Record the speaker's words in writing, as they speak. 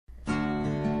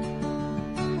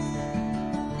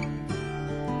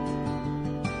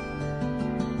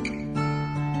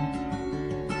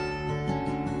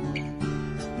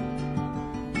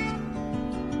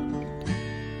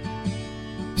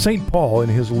St. Paul, in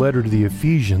his letter to the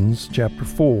Ephesians, chapter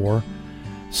 4,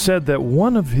 said that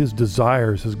one of his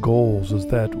desires, his goals, is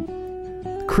that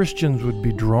Christians would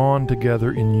be drawn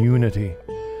together in unity,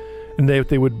 and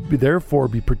they would therefore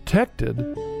be protected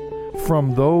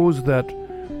from those that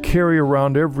carry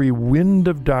around every wind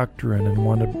of doctrine and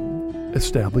want to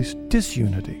establish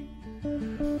disunity.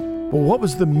 Well, what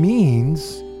was the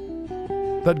means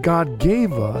that God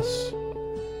gave us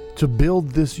to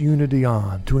build this unity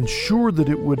on, to ensure that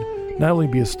it would not only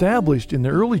be established in the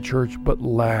early church, but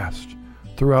last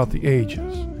throughout the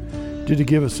ages? Did he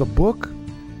give us a book,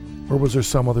 or was there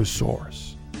some other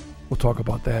source? We'll talk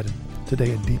about that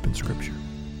today in Deep in Scripture.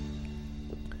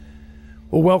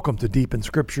 Well, welcome to Deep in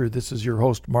Scripture. This is your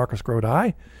host, Marcus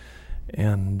Grodi,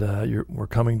 and we're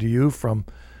coming to you from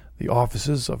the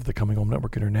offices of the Coming Home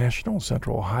Network International,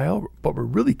 Central Ohio, but we're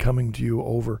really coming to you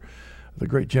over the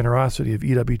great generosity of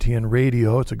EWTN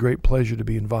Radio. It's a great pleasure to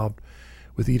be involved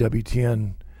with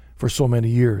EWTN for so many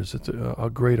years. It's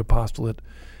a great apostolate,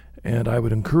 and I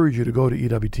would encourage you to go to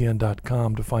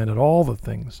EWTN.com to find out all the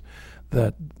things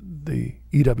that the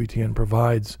EWTN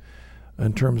provides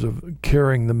in terms of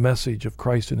carrying the message of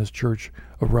Christ and His church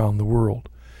around the world.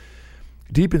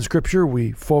 Deep in Scripture,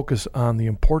 we focus on the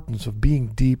importance of being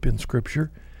deep in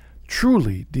Scripture,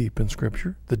 truly deep in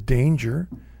Scripture, the danger,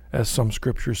 as some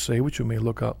scriptures say, which we may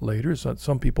look at later, is that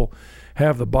some people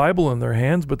have the Bible in their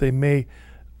hands, but they may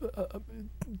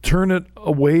turn it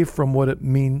away from what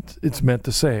it's meant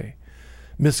to say,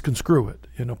 misconstrue it,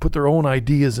 put their own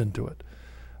ideas into it,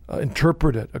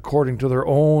 interpret it according to their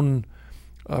own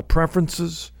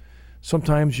preferences.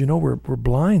 Sometimes, we're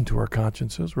blind to our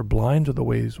consciences. We're blind to the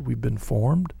ways we've been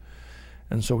formed.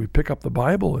 And so we pick up the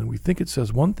Bible and we think it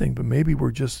says one thing, but maybe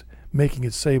we're just making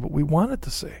it say what we want it to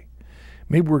say.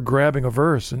 Maybe we're grabbing a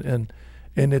verse and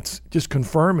it's just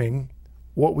confirming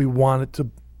what we want it to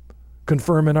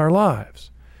confirm in our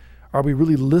lives. Are we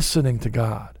really listening to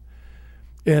God?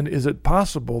 And is it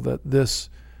possible that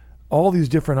all these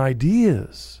different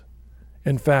ideas,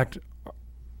 in fact,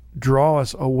 draw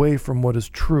us away from what is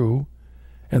true,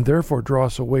 and therefore draw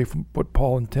us away from what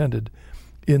Paul intended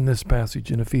in this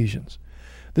passage in Ephesians?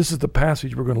 This is the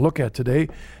passage we're going to look at today.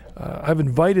 I've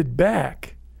invited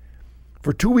back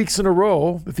for 2 weeks in a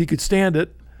row, if he could stand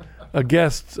it, a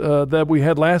guest that we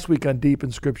had last week on Deep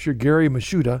in Scripture, Gary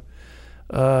Mashuda.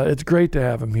 It's great to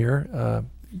have him here.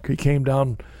 He came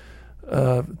down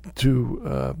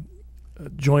to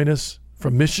join us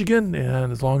from Michigan,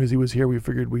 and as long as he was here, we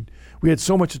figured we had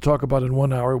so much to talk about in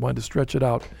 1 hour, we wanted to stretch it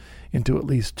out into at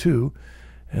least two.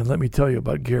 And let me tell you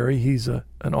about Gary. He's an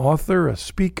author, a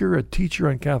speaker, a teacher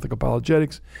on Catholic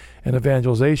apologetics and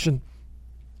evangelization.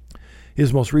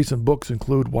 His most recent books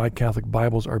include Why Catholic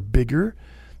Bibles Are Bigger,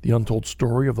 The Untold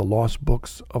Story of the Lost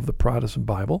Books of the Protestant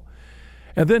Bible.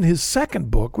 And then his second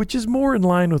book, which is more in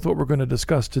line with what we're going to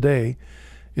discuss today,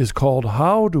 is called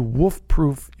How to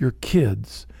Wolf-Proof Your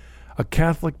Kids, A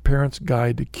Catholic Parent's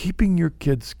Guide to Keeping Your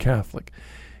Kids Catholic.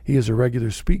 He is a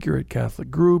regular speaker at Catholic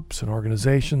groups and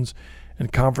organizations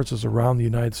and conferences around the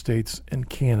United States and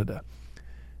Canada.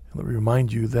 And let me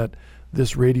remind you that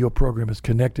this radio program is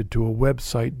connected to a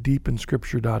website,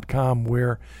 deepinscripture.com,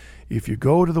 where if you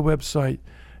go to the website,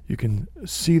 you can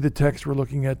see the text we're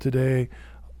looking at today,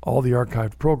 all the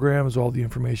archived programs, all the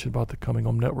information about the Coming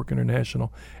Home Network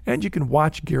International, and you can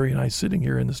watch Gary and I sitting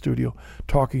here in the studio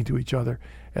talking to each other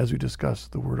as we discuss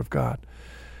the Word of God.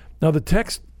 Now, the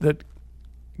text that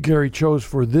Gary chose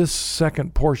for this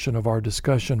second portion of our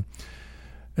discussion,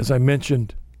 as I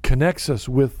mentioned, connects us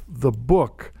with the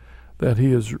book that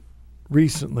he has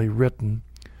recently written,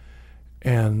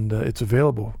 and it's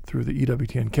available through the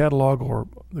EWTN catalog or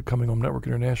the Coming Home Network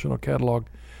International catalog.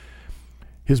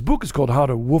 His book is called How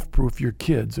to Wolf-Proof Your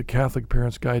Kids, A Catholic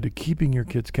Parent's Guide to Keeping Your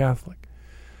Kids Catholic.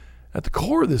 At the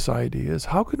core of this idea is,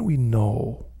 how can we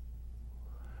know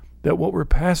that what we're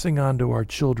passing on to our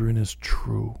children is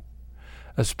true,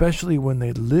 especially when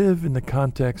they live in the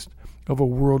context of a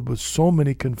world with so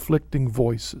many conflicting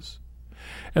voices?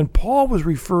 And Paul was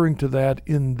referring to that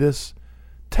in this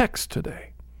text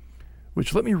today,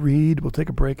 which let me read. We'll take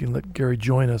a break and let Gary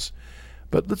join us.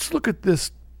 But let's look at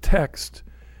this text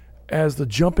as the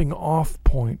jumping off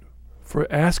point for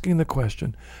asking the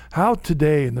question, how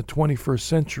today in the 21st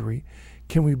century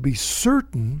can we be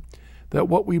certain that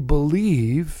what we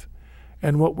believe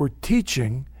and what we're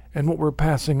teaching and what we're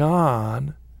passing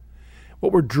on,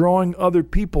 what we're drawing other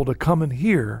people to come and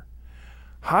hear,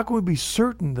 how can we be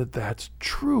certain that that's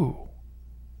true?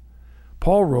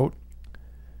 Paul wrote,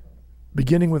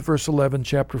 beginning with verse 11,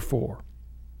 chapter 4,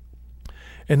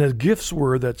 "And the gifts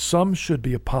were that some should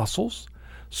be apostles,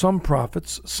 some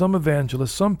prophets, some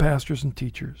evangelists, some pastors and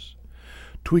teachers.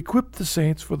 to equip the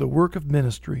saints for the work of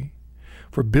ministry,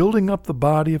 for building up the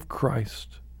body of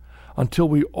Christ, until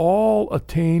we all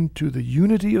attain to the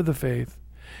unity of the faith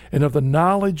and of the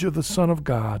knowledge of the Son of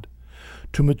God,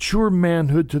 to mature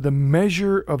manhood, to the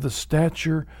measure of the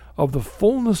stature of the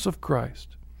fullness of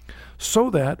Christ, so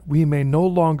that we may no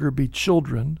longer be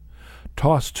children,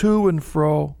 tossed to and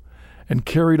fro and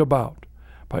carried about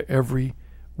by every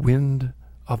wind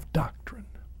of doctrine.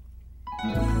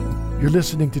 You're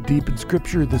listening to Deep in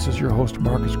Scripture. This is your host,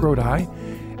 Marcus Grodi,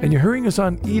 and you're hearing us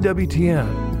on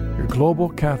EWTN, your Global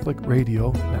Catholic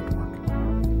Radio Network.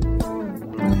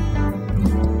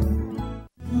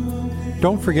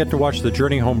 Don't forget to watch the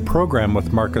Journey Home program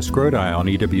with Marcus Grodi on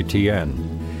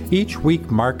EWTN. Each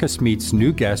week, Marcus meets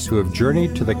new guests who have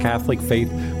journeyed to the Catholic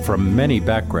faith from many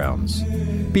backgrounds.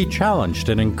 Be challenged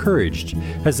and encouraged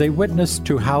as they witness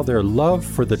to how their love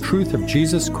for the truth of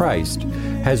Jesus Christ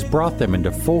has brought them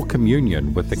into full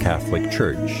communion with the Catholic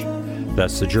Church.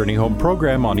 That's the Journey Home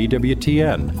program on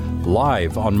EWTN,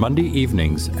 live on Monday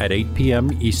evenings at 8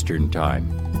 p.m. Eastern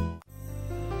Time.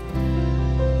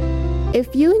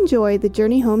 If you enjoy the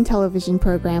Journey Home television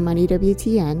program on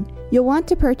EWTN, you'll want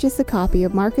to purchase a copy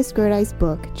of Marcus Grodi's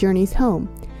book, Journeys Home.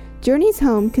 Journeys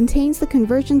Home contains the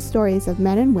conversion stories of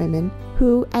men and women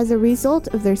who, as a result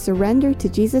of their surrender to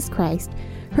Jesus Christ,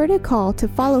 heard a call to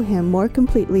follow him more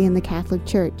completely in the Catholic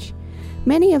Church.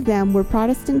 Many of them were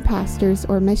Protestant pastors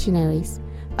or missionaries.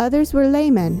 Others were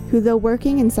laymen who, though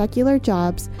working in secular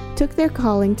jobs, took their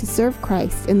calling to serve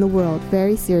Christ in the world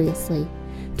very seriously.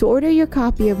 To order your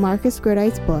copy of Marcus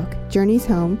Grodi's book, Journeys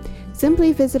Home,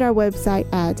 simply visit our website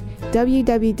at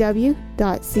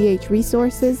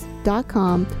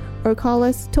www.chresources.com or call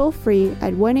us toll-free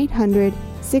at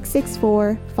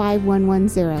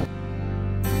 1-800-664-5110.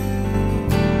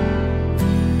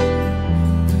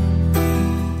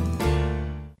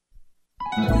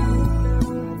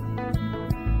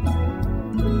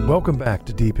 Welcome back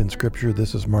to Deep in Scripture.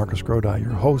 This is Marcus Grodi,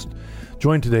 your host,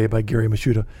 joined today by Gary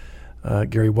Masciuta.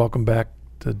 Gary, welcome back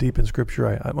to Deep in Scripture.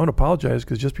 I want to apologize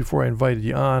because just before I invited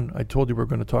you on, I told you we were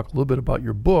going to talk a little bit about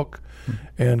your book.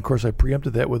 And, of course, I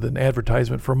preempted that with an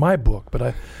advertisement for my book.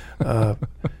 But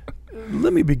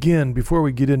let me begin, before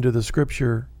we get into the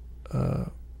Scripture,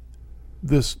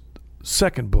 this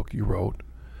second book you wrote,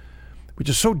 which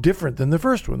is so different than the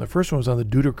first one. The first one was on the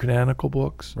deuterocanonical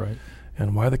books. Right.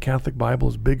 And why the Catholic Bible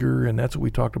is bigger, and that's what we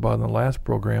talked about in the last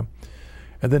program.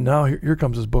 And then now here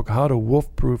comes this book, How to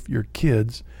Wolf-Proof Your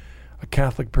Kids, a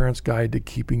Catholic Parent's Guide to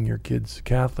Keeping Your Kids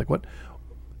Catholic.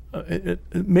 It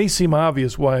may seem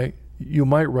obvious why you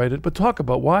might write it, but talk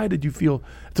about why did you feel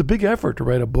it's a big effort to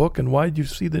write a book, and why did you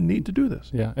see the need to do this?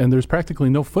 Yeah, and there's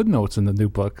practically no footnotes in the new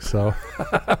book, so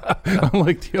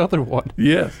unlike the other one.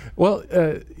 Yes. Well,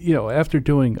 after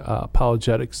doing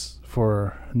apologetics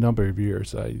for a number of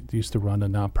years, I used to run a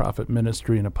nonprofit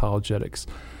ministry in apologetics.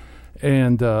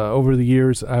 And over the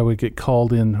years, I would get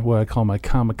called in what I call my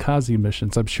kamikaze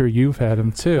missions. I'm sure you've had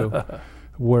them too,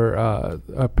 where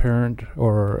a parent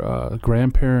or a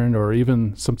grandparent or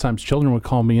even sometimes children would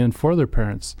call me in for their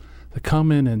parents to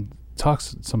come in and talk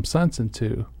some sense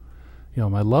into,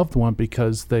 my loved one,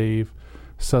 because they've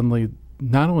suddenly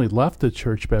not only left the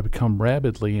church but become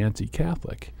rabidly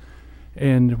anti-Catholic.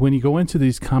 And when you go into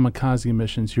these kamikaze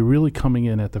missions, you're really coming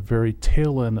in at the very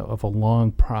tail end of a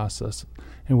long process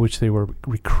in which they were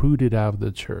recruited out of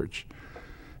the church.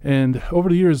 And over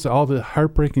the years, all the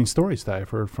heartbreaking stories that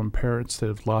I've heard from parents that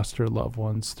have lost their loved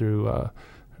ones through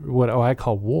what I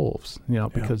call wolves,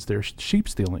 because they're sheep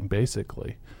stealing,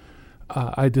 basically.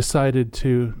 I decided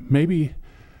to maybe,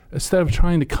 instead of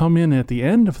trying to come in at the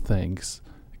end of things,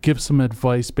 give some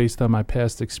advice based on my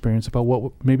past experience about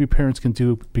what maybe parents can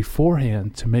do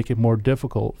beforehand to make it more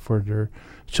difficult for their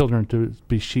children to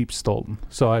be sheep stolen.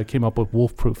 So I came up with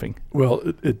wolf-proofing.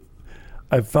 Well,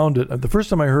 I found it, the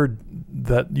first time I heard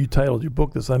that you titled your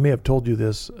book this, I may have told you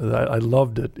this, I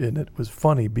loved it, and it was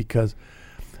funny because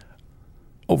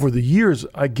over the years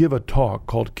I give a talk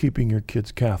called Keeping Your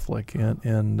Kids Catholic,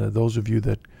 and those of you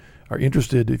that are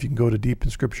interested, if you can go to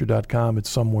deepinscripture.com, it's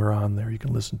somewhere on there, you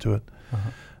can listen to it. Uh-huh.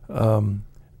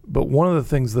 But one of the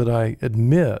things that I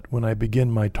admit when I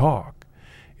begin my talk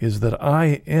is that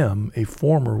I am a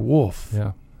former wolf,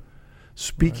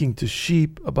 speaking to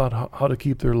sheep about how to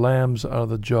keep their lambs out of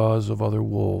the jaws of other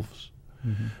wolves.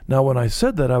 Mm-hmm. Now, when I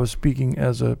said that, I was speaking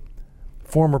as a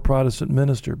former Protestant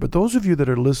minister. But those of you that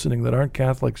are listening that aren't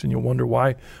Catholics and you wonder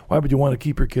why would you want to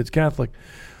keep your kids Catholic,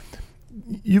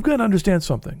 you've got to understand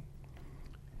something.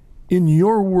 In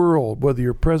your world, whether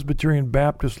you're Presbyterian,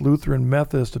 Baptist, Lutheran,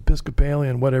 Methodist,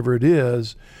 Episcopalian, whatever it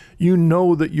is, you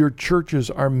know that your churches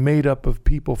are made up of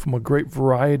people from a great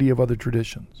variety of other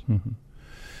traditions. Mm-hmm.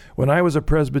 When I was a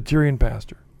Presbyterian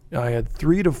pastor, I had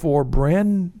 3 to 4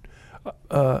 brand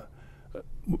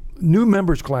new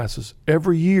members classes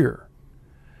every year,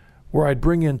 where I'd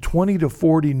bring in 20 to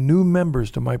 40 new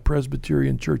members to my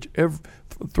Presbyterian church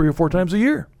 3 or 4 times a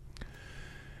year.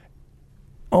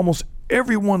 Almost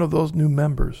every one of those new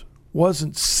members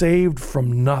wasn't saved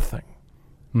from nothing.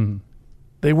 Mm-hmm.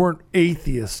 They weren't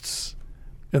atheists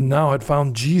and now had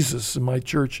found Jesus in my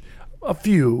church. A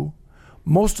few.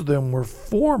 Most of them were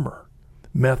former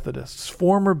Methodists,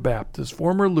 former Baptists,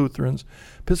 former Lutherans,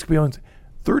 Episcopalians.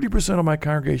 30% of my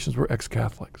congregations were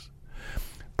ex-Catholics.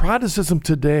 Protestantism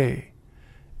today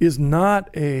is not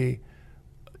a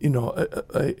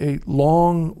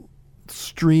long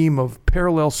stream of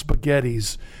parallel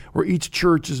spaghettis where each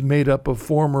church is made up of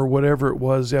former whatever it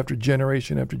was after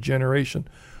generation after generation.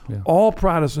 Yeah. All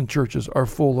Protestant churches are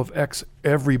full of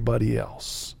ex-everybody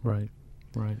else. Right.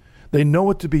 They know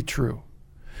it to be true.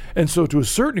 And so to a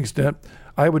certain extent,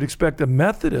 I would expect a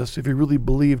Methodist, if he really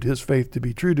believed his faith to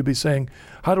be true, to be saying,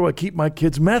 how do I keep my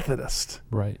kids Methodist?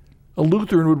 Right. A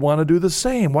Lutheran would want to do the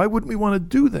same. Why wouldn't we want to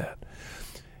do that?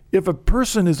 If a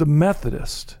person is a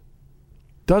Methodist,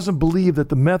 doesn't believe that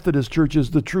the Methodist church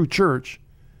is the true church,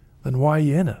 then why are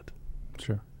you in it?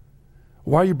 Sure.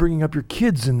 Why are you bringing up your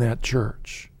kids in that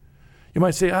church? You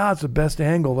might say, it's the best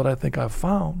angle that I think I've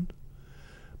found.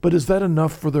 But is that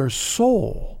enough for their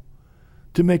soul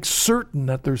to make certain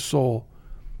that their soul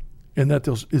and that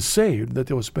is saved, that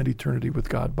they will spend eternity with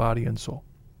God, body and soul?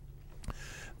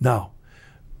 Now,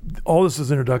 all this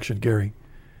is introduction, Gary.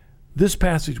 This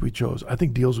passage we chose, I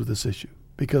think, deals with this issue,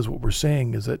 because what we're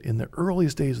saying is that in the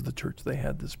earliest days of the church, they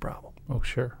had this problem. Oh,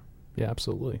 sure. Yeah,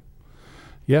 absolutely.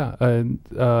 Yeah, and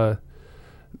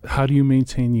how do you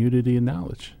maintain unity in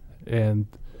knowledge? And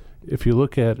if you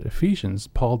look at Ephesians,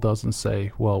 Paul doesn't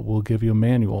say, well, we'll give you a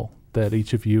manual that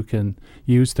each of you can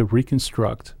use to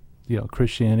reconstruct,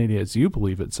 Christianity as you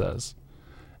believe it says.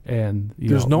 And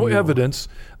there's no evidence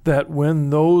that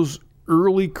when those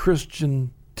early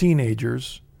Christian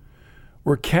teenagers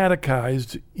were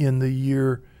catechized in the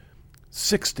year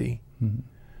 60,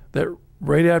 that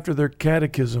right after their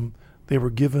catechism, they were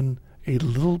given a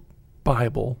little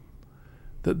Bible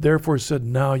that therefore said,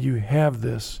 now you have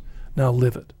this, now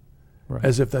live it, right.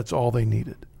 As if that's all they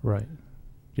needed. Right.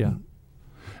 Yeah.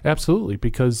 Absolutely,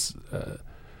 because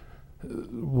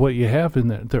what you have in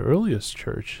the earliest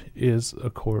church is,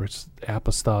 of course,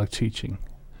 apostolic teaching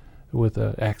with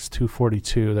Acts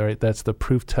 2:42. Right? That's the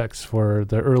proof text for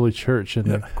the early church, and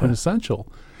the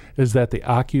quintessential is that they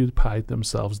occupied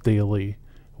themselves daily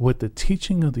with the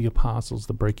teaching of the apostles,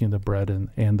 the breaking of the bread,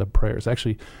 and the prayers.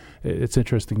 Actually, it's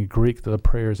interesting, in Greek, the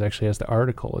prayers actually has the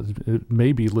article. It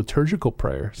may be liturgical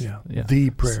prayers. Yeah.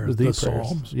 The prayers, the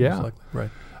Psalms. Yeah.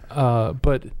 Right.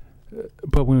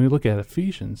 But when we look at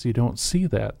Ephesians, you don't see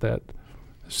that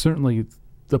certainly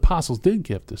the apostles did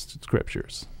give the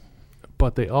scriptures,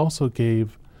 but they also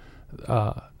gave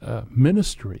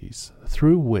ministries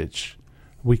through which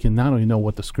we can not only know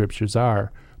what the scriptures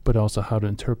are, but also how to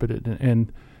interpret it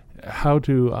and how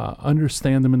to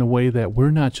understand them in a way that we're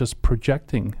not just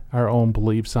projecting our own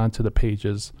beliefs onto the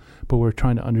pages, but we're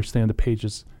trying to understand the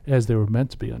pages as they were meant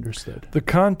to be understood. The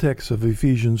context of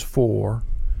Ephesians 4,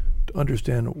 to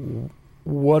understand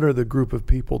what are the group of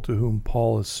people to whom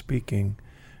Paul is speaking,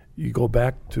 you go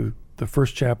back to the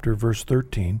first chapter, verse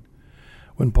 13,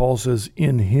 when Paul says,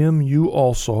 in him you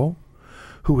also,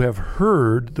 who have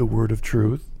heard the word of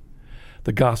truth,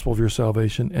 the gospel of your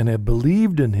salvation, and have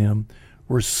believed in him,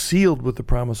 were sealed with the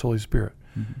promised Holy Spirit.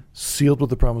 Mm-hmm. Sealed with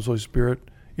the promised Holy Spirit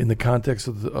in the context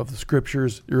of the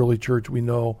scriptures, the early church we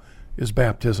know is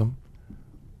baptism.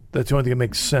 That's the only thing that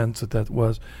makes sense that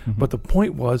was. Mm-hmm. But the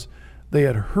point was they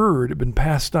had heard, it had been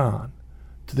passed on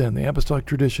to them. The apostolic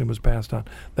tradition was passed on.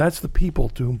 That's the people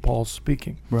to whom Paul's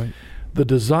speaking. Right. The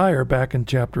desire back in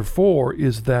chapter 4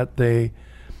 is that they,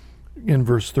 in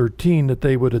verse 13, that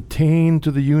they would attain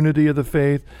to the unity of the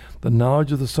faith, the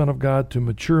knowledge of the Son of God, to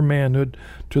mature manhood,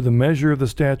 to the measure of the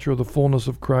stature of the fullness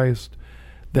of Christ.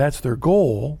 That's their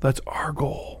goal. That's our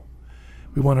goal.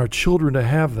 We want our children to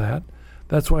have that.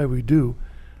 That's why we do.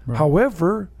 Right.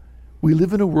 However, we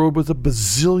live in a world with a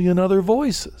bazillion other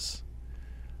voices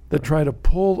that try to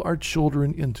pull our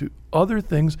children into other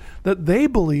things that they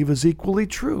believe is equally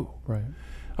true. Right.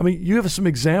 I mean, you have some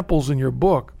examples in your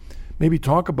book. Maybe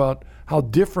talk about how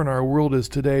different our world is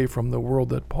today from the world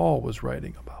that Paul was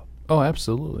writing about. Oh,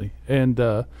 absolutely. And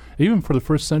even for the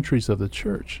first centuries of the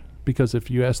church, because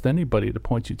if you asked anybody to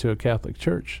point you to a Catholic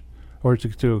church or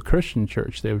to a Christian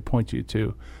church, they would point you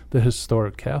to the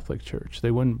historic Catholic Church.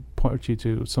 They wouldn't point you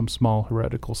to some small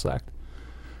heretical sect.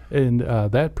 And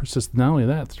that persisted, not only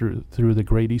that, through the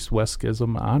Great East-West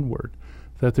Schism onward,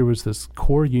 that there was this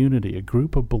core unity, a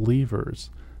group of believers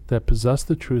that possessed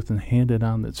the truth and handed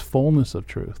on its fullness of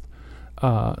truth.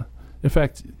 In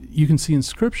fact, you can see in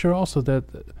Scripture also that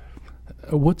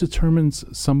what determines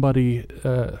somebody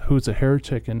who's a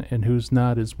heretic and who's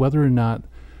not is whether or not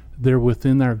they're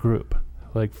within our group,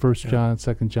 like 1 John,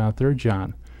 2 John, 3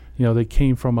 John. They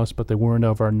came from us, but they weren't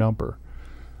of our number.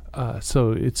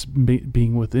 So it's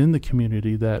being within the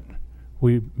community that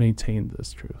we maintain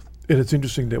this truth. And it's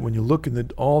interesting that when you look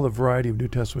in all the variety of New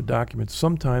Testament documents,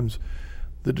 sometimes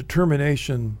the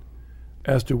determination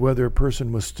as to whether a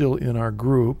person was still in our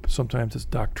group, sometimes it's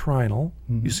doctrinal.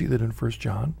 Mm-hmm. You see that in 1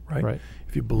 John, right? Right.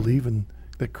 If you believe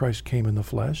that Christ came in the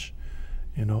flesh,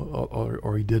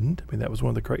 or he didn't. I mean, that was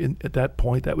one of the at that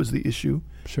point, that was the issue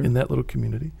in that little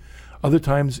community. Other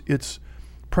times it's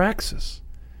praxis,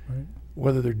 right,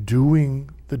 whether they're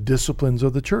doing the disciplines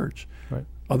of the church. Right.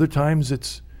 Other times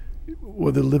it's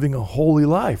whether they're living a holy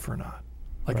life or not.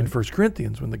 Like in 1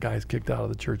 Corinthians, when the guy's kicked out of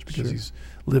the church because he's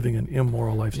living an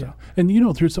immoral lifestyle. Yeah.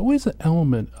 And there's always an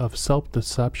element of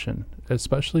self-deception,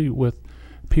 especially with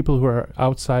people who are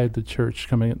outside the church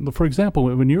coming in. For example,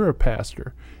 when you're a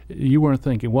pastor, you weren't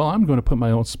thinking, well, I'm going to put my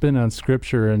own spin on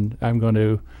Scripture and I'm going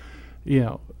to,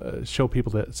 show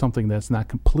people that something that's not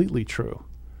completely true.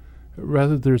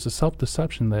 Rather, there's a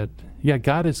self-deception that,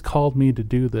 God has called me to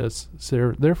do this,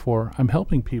 so therefore I'm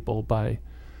helping people by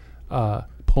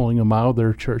pulling them out of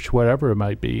their church, whatever it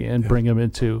might be, and bring them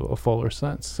into a fuller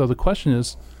sense. So the question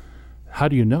is, how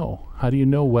do you know? How do you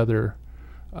know whether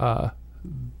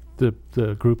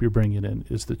the group you're bringing in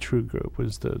is the true group,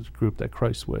 is the group that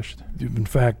Christ wished? In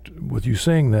fact, with you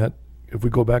saying that, if we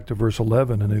go back to verse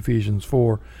 11 in Ephesians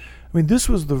 4, I mean, this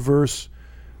was the verse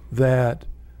that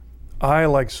I,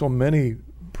 like so many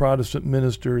Protestant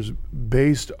ministers,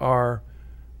 based our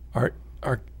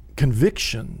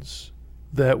convictions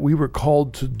that we were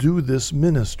called to do this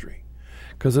ministry.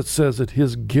 Because it says that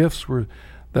his gifts were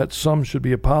that some should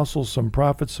be apostles, some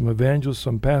prophets, some evangelists,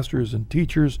 some pastors and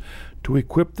teachers, to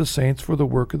equip the saints for the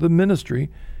work of the ministry.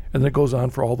 And then it goes on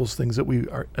for all those things that we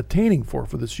are attaining for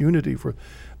this unity, for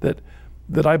that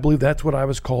I believe that's what I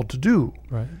was called to do.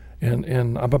 Right.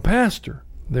 And I'm a pastor.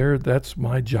 That's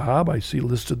my job. I see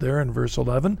listed there in verse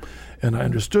 11. And I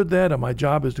understood that, and my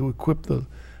job is to equip the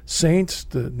saints,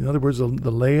 in other words,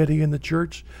 the laity in the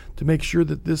church, to make sure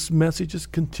that this message is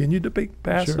continued to be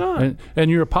passed on. And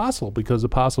you're apostle, because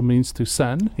apostle means to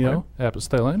send,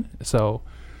 apostolin. So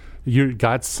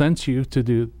God sent you to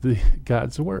do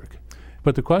God's work.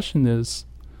 But the question is,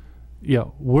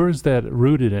 where is that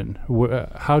rooted in?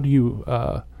 How do you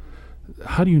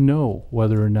know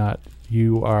whether or not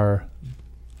you are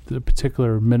the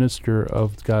particular minister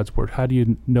of God's word? How do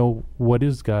you know what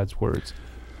is God's words?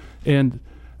 And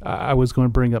I was going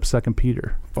to bring up 2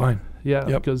 Peter. Fine. Yeah,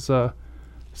 because 2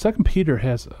 Peter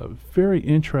has a very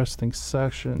interesting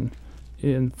section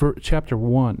in chapter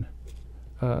 1,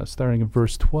 starting in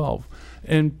verse 12.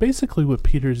 And basically what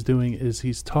Peter's doing is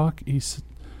he's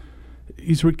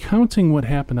recounting what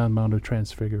happened on Mount of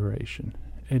Transfiguration.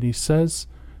 And he says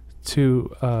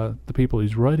to the people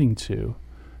he's writing to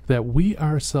that we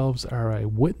ourselves are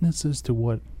eyewitnesses to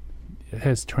what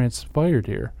has transpired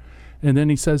here. And then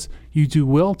he says, you do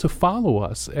well to follow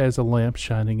us as a lamp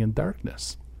shining in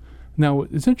darkness. Now,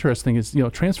 it's interesting is,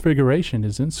 transfiguration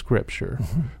is in Scripture,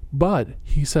 but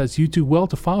he says, you do well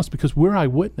to follow us because we're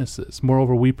eyewitnesses.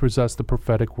 Moreover, we possess the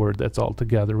prophetic word that's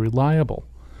altogether reliable.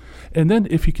 And then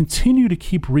if you continue to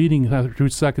keep reading through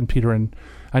 2 Peter, and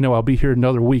I know I'll be here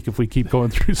another week if we keep going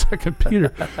through 2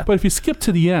 Peter, but if you skip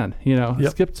to the end,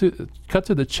 cut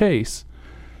to the chase,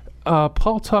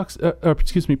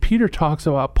 Peter talks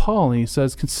about Paul, and he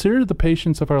says, consider the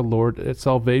patience of our Lord at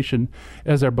salvation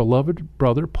as our beloved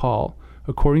brother Paul,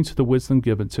 according to the wisdom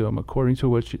given to him,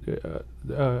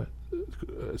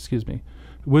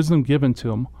 wisdom given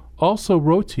to him, also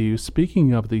wrote to you,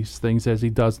 speaking of these things as he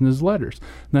does in his letters.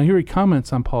 Now here he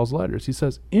comments on Paul's letters. He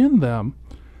says, in them,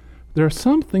 there are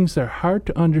some things that are hard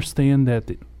to understand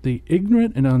that the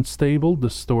ignorant and unstable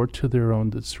distort to their own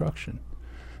destruction.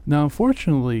 Now,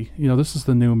 unfortunately, this is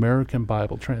the New American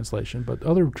Bible translation, but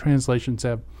other translations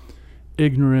have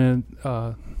ignorant,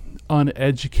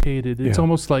 uneducated. It's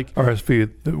almost like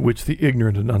RSV, which the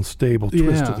ignorant and unstable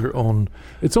twist to their own.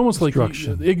 It's almost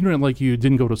destruction. Like ignorant, like you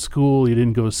didn't go to school, you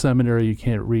didn't go to seminary, you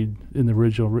can't read in the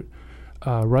original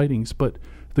writings. But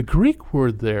the Greek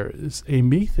word there is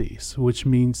amethes, which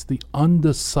means the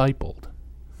undiscipled.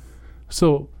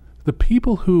 So the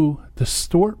people who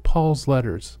distort Paul's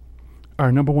letters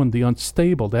are, number one, the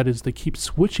unstable. That is, they keep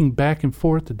switching back and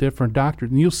forth to different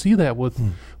doctrines. And you'll see that with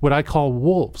what I call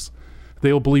wolves.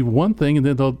 They'll believe one thing, and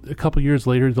then a couple of years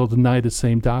later, they'll deny the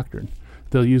same doctrine.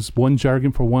 They'll use one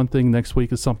jargon for one thing, next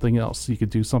week is something else. You could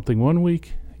do something one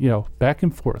week, back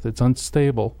and forth. It's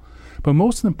unstable. But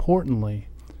most importantly,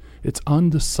 it's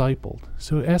undiscipled.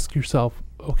 So ask yourself,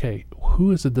 okay,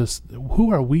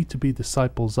 who are we to be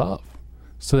disciples of,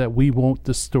 so that we won't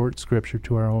distort Scripture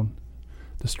to our own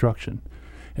destruction?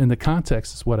 And the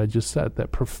context is what I just said,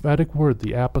 that prophetic word,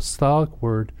 the apostolic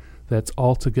word, that's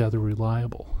altogether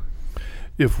reliable.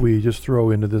 If we just throw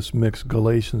into this mix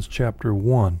Galatians chapter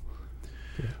 1,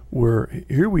 where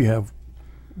here we have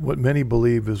what many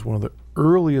believe is one of the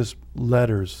earliest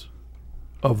letters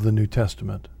of the New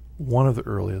Testament, one of the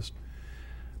earliest,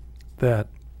 that,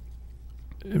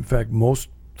 in fact, most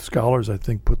scholars, I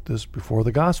think, put this before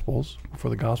the Gospels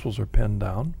are penned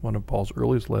down, one of Paul's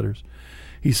earliest letters.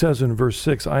 He says in verse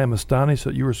 6, I am astonished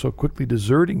that you are so quickly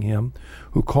deserting him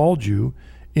who called you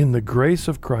in the grace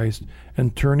of Christ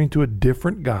and turning to a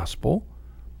different gospel.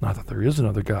 Not that there is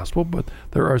another gospel, but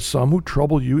there are some who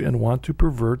trouble you and want to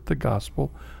pervert the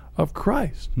gospel of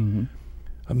Christ. Mm-hmm.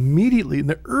 Immediately, in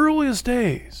the earliest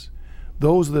days,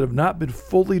 those that have not been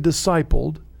fully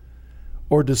discipled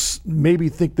or maybe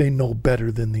think they know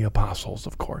better than the apostles,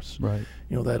 of course. Right.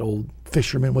 That old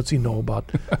fisherman, what's he know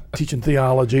about teaching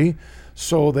theology?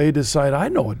 So they decide, I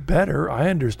know it better. I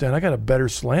understand. I got a better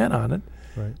slant on it.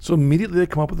 Right. So immediately they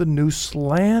come up with a new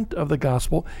slant of the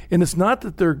gospel. And it's not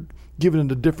that they're giving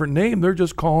it a different name. They're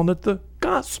just calling it the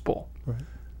gospel. Right.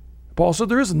 Paul said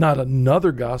there is not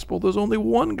another gospel. There's only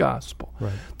one gospel.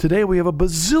 Right. Today we have a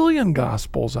bazillion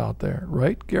gospels out there,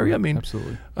 right, Gary?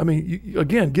 Absolutely.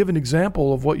 Again, give an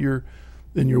example of what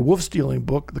in your wolf stealing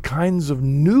book, the kinds of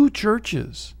new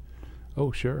churches.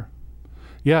 Oh, sure.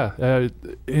 Yeah.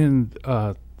 In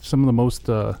some of the most...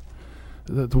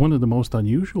 one of the most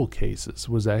unusual cases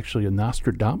was actually a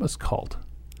Nostradamus cult.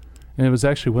 And it was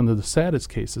actually one of the saddest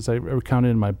cases I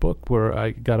recounted in my book, where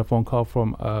I got a phone call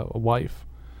from a wife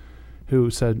who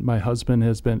said, my husband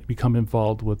has become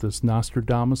involved with this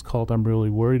Nostradamus cult. I'm really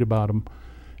worried about him.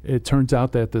 It turns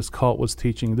out that this cult was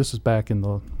teaching, this was back in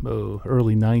the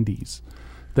early 90s,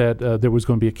 that there was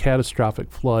going to be a catastrophic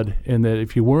flood, and that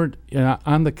if you weren't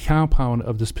on the compound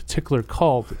of this particular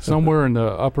cult, somewhere in the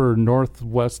upper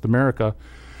northwest America,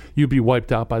 you'd be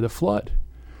wiped out by the flood.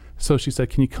 So she said,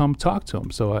 can you come talk to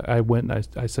him? So I went and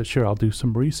I said, sure, I'll do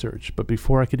some research. But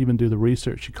before I could even do the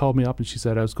research, she called me up and she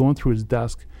said, I was going through his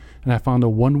desk and I found a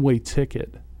one-way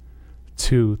ticket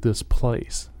to this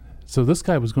place. So this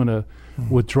guy was going to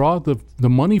withdraw the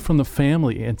money from the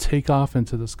family and take off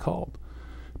into this cult,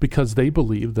 because they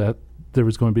believed that there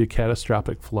was going to be a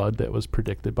catastrophic flood that was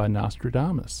predicted by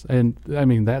Nostradamus. And,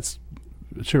 that's,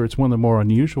 sure, it's one of the more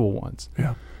unusual ones.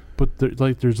 Yeah. But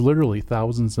there's literally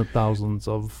thousands and thousands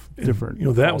of different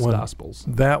false gospels.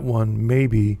 That one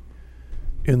maybe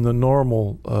in the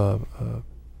normal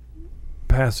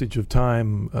passage of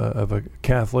time of a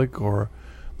Catholic, or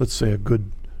let's say a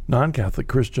good non-Catholic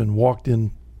Christian, walked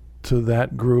into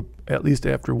that group, at least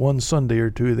after one Sunday or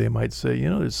two, they might say,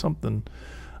 there's something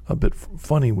a bit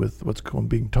funny with what's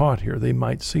being taught here. They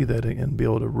might see that and be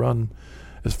able to run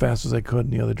as fast as they could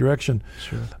in the other direction.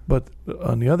 Sure. But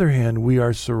on the other hand, we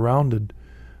are surrounded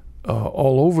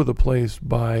all over the place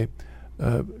by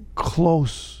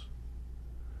close,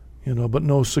 but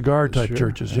no cigar type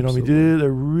churches. Absolutely. They're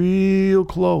real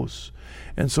close.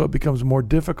 And so it becomes more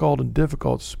difficult,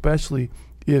 especially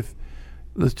if,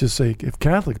 let's just say, if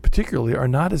Catholics particularly are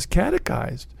not as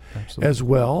catechized as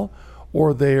well,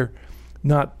 or they're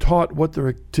not taught what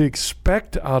they're to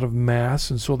expect out of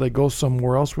Mass, and so they go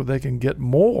somewhere else where they can get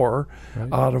more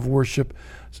out of worship.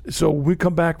 So when we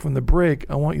come back from the break,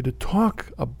 I want you to talk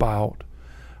about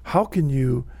how can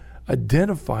you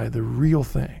identify the real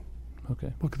thing.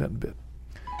 Okay. Look at that in a bit.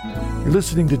 You're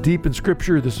listening to Deep in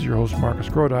Scripture. This is your host, Marcus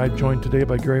Grodi, joined today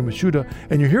by Gary Michuta,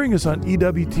 and you're hearing us on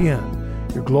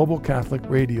EWTN, your Global Catholic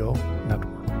Radio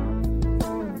Network.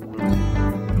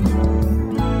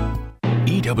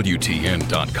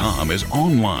 EWTN.com is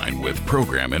online with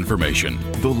program information,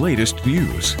 the latest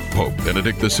news, Pope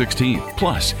Benedict XVI,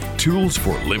 plus tools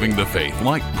for living the faith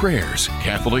like prayers,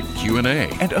 Catholic Q&A,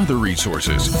 and other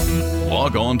resources.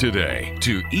 Log on today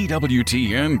to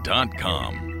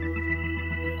EWTN.com.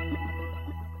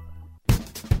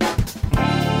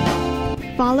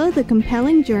 Follow the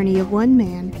compelling journey of one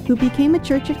man who became a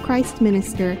Church of Christ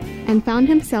minister and found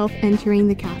himself entering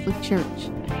the Catholic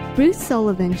Church. Bruce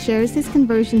Sullivan shares his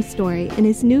conversion story in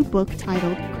his new book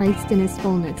titled Christ in His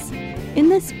Fullness. In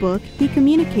this book, he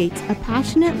communicates a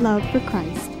passionate love for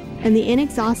Christ and the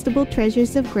inexhaustible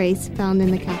treasures of grace found in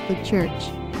the Catholic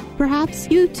Church. Perhaps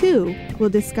you, too, will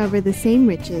discover the same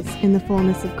riches in the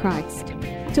fullness of Christ.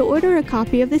 To order a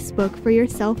copy of this book for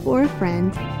yourself or a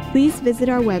friend, please visit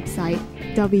our website,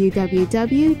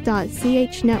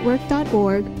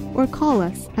 www.chnetwork.org, or call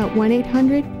us at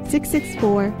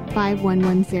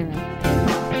 1-800-664-5110.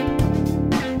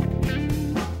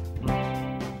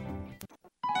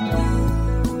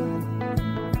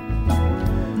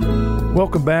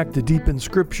 Welcome back to Deep in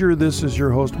Scripture. This is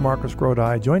your host, Marcus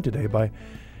Grodi, joined today by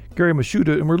Gary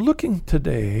Masciuta, and we're looking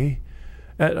today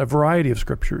at a variety of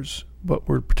scriptures, but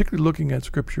we're particularly looking at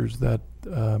scriptures that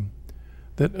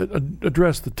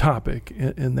address the topic,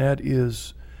 and that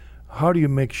is, how do you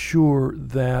make sure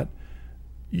that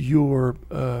you're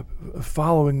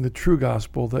following the true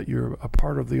gospel, that you're a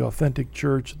part of the authentic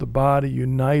church, the body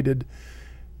united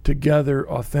together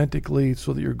authentically,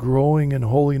 so that you're growing in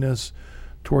holiness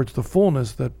towards the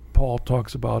fullness that Paul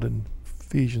talks about in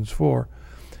Ephesians 4,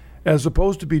 as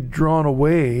opposed to be drawn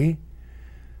away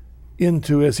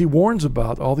into, as he warns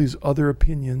about, all these other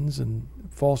opinions and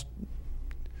false,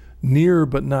 near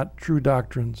but not true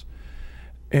doctrines.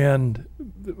 And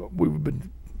we've been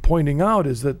pointing out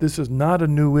is that this is not a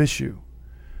new issue.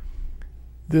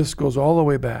 This goes all the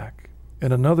way back.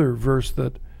 And another verse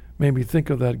that made me think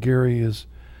of that, Gary, is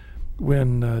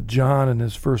when John in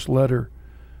his first letter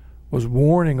was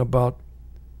warning about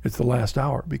it's the last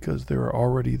hour, because there are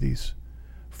already these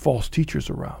false teachers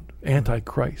around,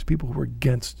 antichrist, people who are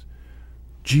against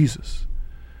Jesus.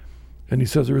 And he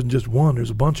says there isn't just one, there's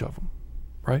a bunch of them,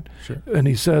 right? Sure. And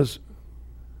he says,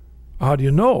 how do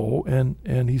you know?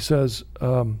 And he says,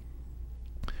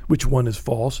 which one is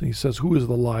false? And he says, who is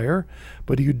the liar?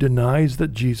 But he who denies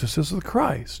that Jesus is the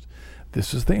Christ.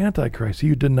 This is the Antichrist. He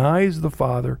who denies the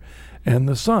Father and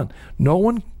the Son. No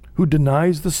one who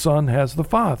denies the Son has the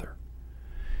Father.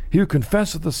 He who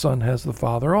confesseth the Son has the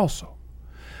Father also.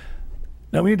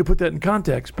 Now we need to put that in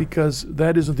context, because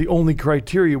that isn't the only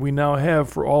criteria we now have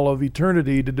for all of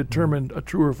eternity to determine a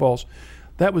true or false.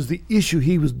 That was the issue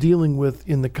he was dealing with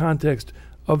in the context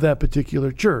of that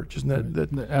particular church, isn't that?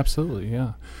 Absolutely,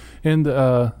 yeah. And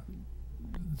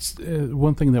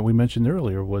one thing that we mentioned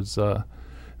earlier was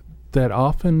that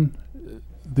often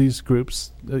these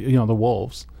groups, the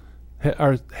wolves,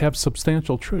 have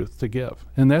substantial truth to give.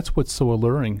 And that's what's so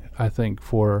alluring, I think,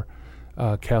 for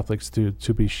Catholics to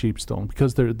be sheepstone,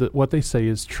 because what they say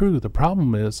is true. The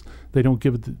problem is they don't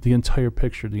give the entire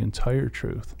picture, the entire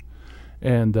truth.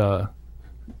 And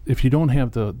if you don't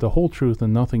have the whole truth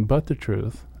and nothing but the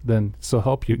truth, then so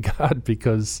help you God,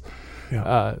 because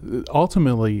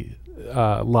ultimately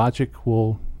logic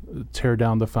will tear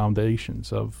down the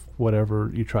foundations of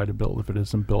whatever you try to build if it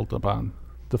isn't built upon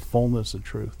the fullness of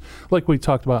truth. Like we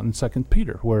talked about in 2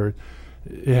 Peter, where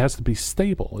it has to be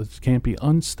stable. It can't be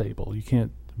unstable. You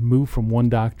can't move from one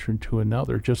doctrine to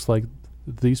another, just like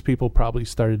these people probably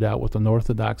started out with an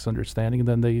orthodox understanding, and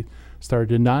then they started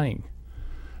denying.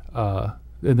 And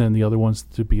then the other one's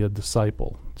to be a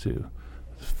disciple, to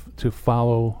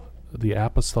follow the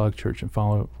apostolic church and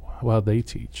follow what they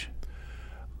teach.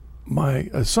 My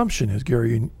assumption is,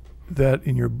 Gary, that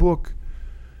in your book,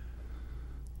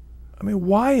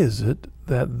 why is it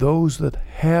that those that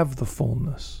have the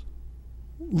fullness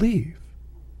leave?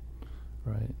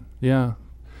 Right. Yeah.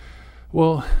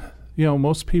 Well,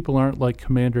 most people aren't like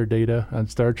Commander Data on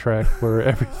Star Trek, where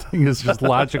everything is just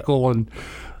logical. And,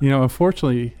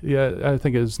 unfortunately, I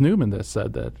think it was Newman that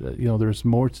said that, there's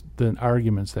more than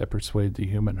arguments that persuade the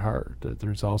human heart. That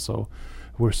there's also,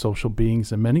 we're social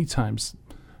beings, and many times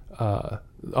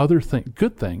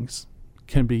good things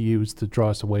can be used to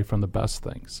draw us away from the best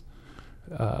things.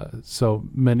 So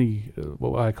many,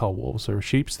 what I call wolves or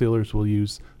sheep stealers, will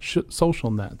use social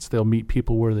nets. They'll meet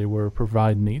people where they were,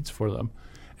 provide needs for them,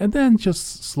 and then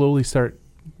just slowly start,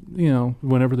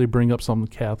 whenever they bring up something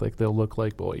Catholic, they'll look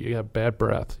like, boy, you have bad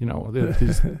breath.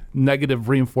 This negative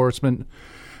reinforcement,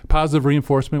 positive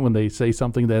reinforcement when they say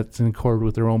something that's in accord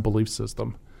with their own belief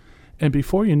system. And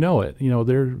before you know it,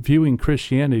 they're viewing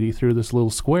Christianity through this little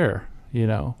square,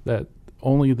 that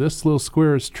only this little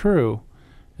square is true.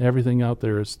 Everything out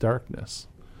there is darkness.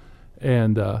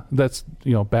 And that's,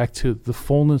 back to the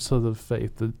fullness of the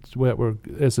faith,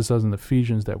 as it says in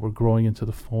Ephesians, that we're growing into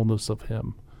the fullness of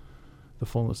Him, the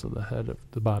fullness of the head of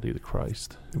the body of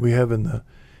Christ. We have in the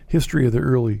history of the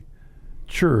early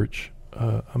church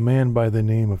a man by the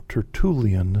name of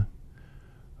Tertullian,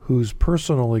 whose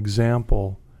personal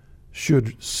example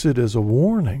should sit as a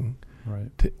warning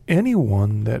to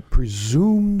anyone that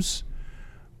presumes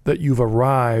that you've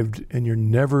arrived and you're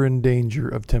never in danger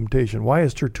of temptation. Why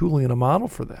is Tertullian a model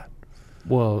for that?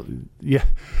 Well, yeah.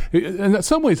 In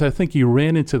some ways, I think he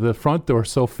ran into the front door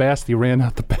so fast he ran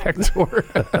out the back door.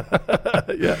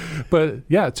 Yeah. But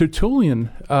yeah, Tertullian,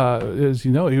 as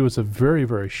you know, he was a very,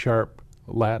 very sharp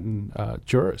Latin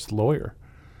jurist, lawyer.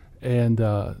 And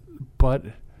but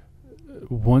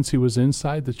once he was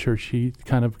inside the church, he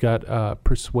kind of got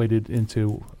persuaded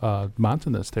into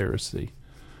Montanist heresy.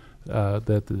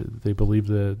 That they believe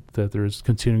that there's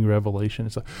continuing revelation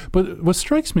and stuff. But what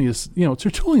strikes me is,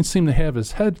 Tertullian seemed to have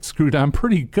his head screwed on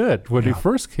pretty good when he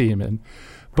first came in.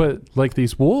 But like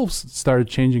these wolves started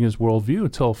changing his worldview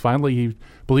until finally he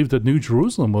believed that New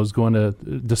Jerusalem was going to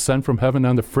descend from heaven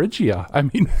onto Phrygia. I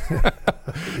mean,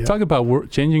 talk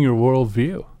about changing your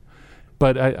worldview.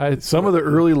 But some of the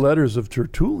early letters of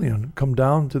Tertullian come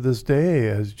down to this day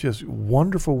as just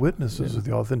wonderful witnesses of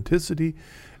the authenticity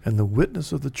and the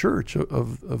witness of the church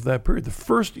of that period. The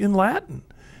first in Latin.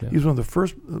 Yeah. He was one of the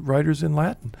first writers in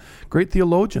Latin. Great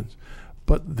theologians.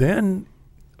 But then,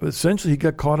 essentially, he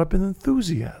got caught up in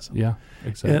enthusiasm. Yeah,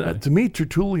 exactly. And to me,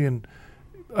 Tertullian,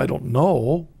 I don't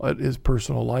know his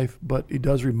personal life, but he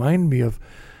does remind me of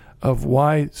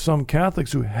why some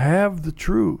Catholics who have the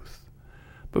truth,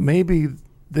 but maybe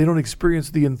they don't experience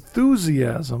the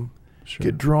enthusiasm,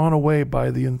 get drawn away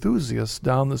by the enthusiasts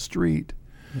down the street.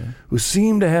 Yeah. Who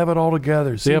seem to have it all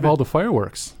together. They have all the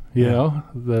fireworks, you know.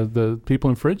 The people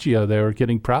in Phrygia, they were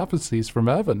getting prophecies from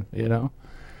heaven,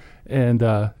 and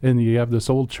you have this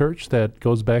old church that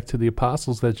goes back to the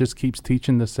apostles that just keeps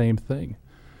teaching the same thing.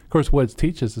 Of course, what it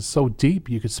teaches is so deep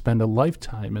you could spend a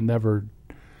lifetime and never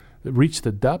reach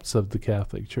the depths of the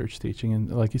Catholic Church teaching.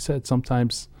 And like you said,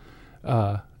 sometimes,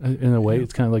 in a way,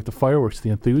 it's kind of like the fireworks, the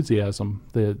enthusiasm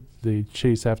that they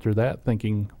chase after that,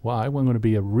 thinking, "Well, I want to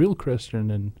be a real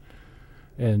Christian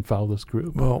and follow this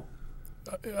group." Well,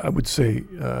 I would say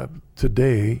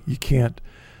today you can't,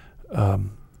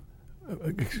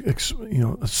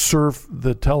 surf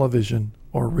the television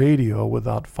or radio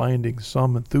without finding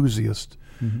some enthusiast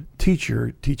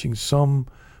teacher teaching some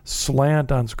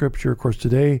slant on Scripture. Of course,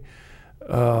 today,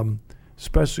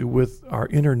 especially with our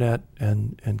internet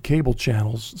and cable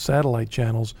channels, satellite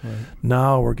channels,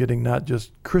 now we're getting not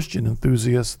just Christian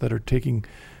enthusiasts that are taking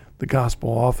the gospel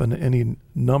off in any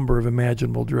number of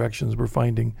imaginable directions. We're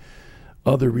finding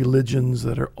other religions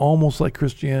that are almost like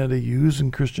Christianity,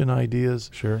 using Christian ideas.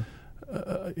 Sure.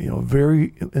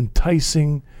 Very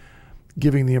enticing,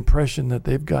 giving the impression that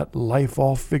they've got life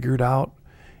all figured out.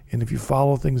 And if you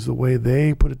follow things the way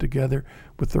they put it together,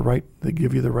 they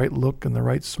give you the right look and the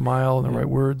right smile and the right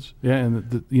words. Yeah,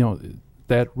 and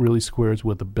that really squares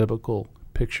with the biblical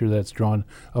picture that's drawn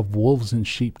of wolves in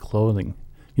sheep clothing.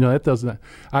 That doesn't.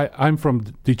 I'm from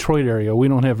Detroit area. We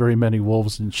don't have very many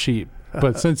wolves and sheep.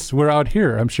 But since we're out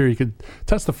here, I'm sure you could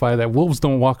testify that wolves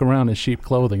don't walk around in sheep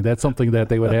clothing. That's something that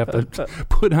they would have to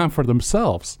put on for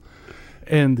themselves.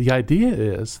 And the idea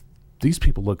is these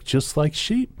people look just like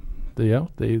sheep. They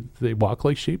walk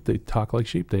like sheep. They talk like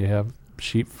sheep. They have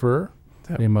sheep fur.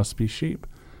 Yep. They must be sheep.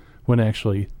 When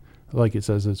actually, like it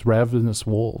says, it's ravenous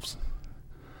wolves.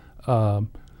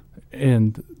 And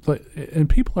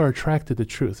people are attracted to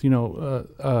truth.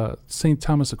 St.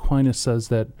 Thomas Aquinas says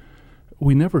that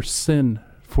we never sin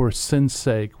for sin's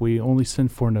sake. We only sin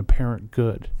for an apparent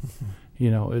good.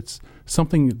 Mm-hmm. It's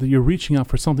something that you're reaching out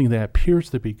for, something that appears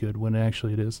to be good when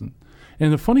actually it isn't.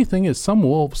 And the funny thing is, some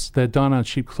wolves that don on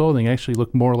sheep clothing actually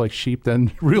look more like sheep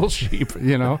than real sheep,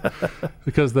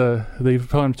 because they've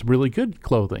put on really good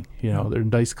clothing. They're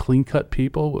nice, clean-cut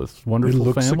people with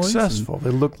wonderful families. They look successful. They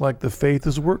look like the faith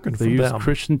is working for them. They use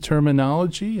Christian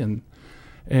terminology, and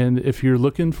if you're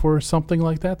looking for something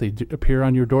like that, they appear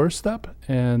on your doorstep,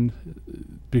 and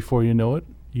before you know it,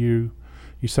 you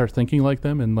start thinking like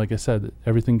them. And like I said,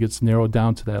 everything gets narrowed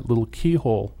down to that little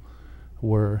keyhole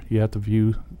where you have to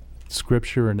view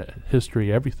Scripture and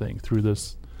history, everything, through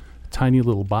this tiny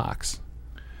little box.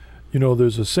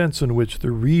 There's a sense in which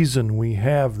the reason we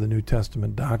have the New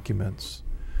Testament documents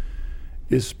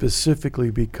is specifically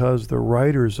because the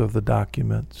writers of the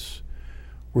documents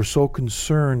were so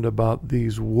concerned about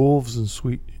these wolves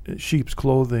in sheep's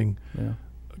clothing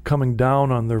coming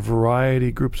down on their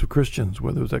variety groups of Christians,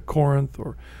 whether it was at Corinth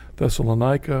or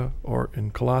Thessalonica or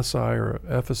in Colossae or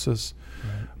Ephesus.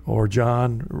 Right. Or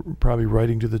John, probably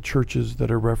writing to the churches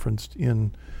that are referenced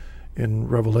in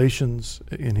Revelations,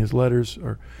 in his letters,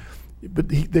 but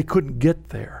they couldn't get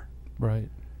there, right?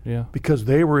 Yeah, because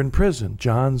they were in prison.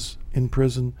 John's in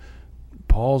prison,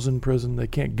 Paul's in prison. They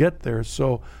can't get there,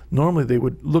 so normally they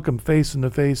would look them face in the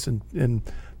face and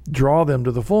draw them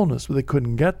to the fullness, but they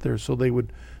couldn't get there. So they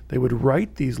would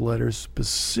write these letters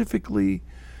specifically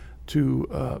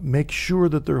to make sure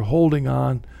that they're holding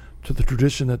on to the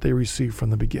tradition that they received from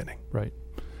the beginning. Right.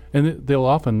 And they'll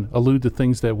often allude to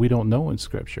things that we don't know in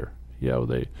Scripture. You know,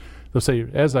 they'll say,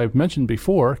 as I've mentioned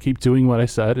before, keep doing what I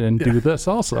said and do this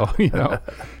also, you know.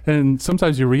 And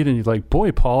sometimes you read and you're like,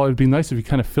 boy, Paul, it'd be nice if you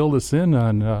kind of fill us in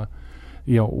on,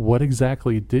 you know, what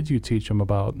exactly did you teach them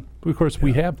about? Of course,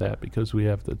 we have that because we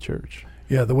have the church.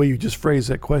 Yeah, the way you just phrased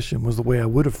that question was the way I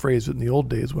would have phrased it in the old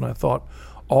days when I thought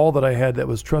all that I had that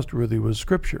was trustworthy was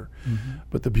Scripture. Mm-hmm.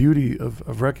 But the beauty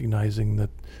of recognizing that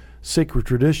sacred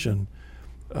tradition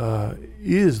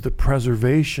is the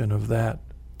preservation of that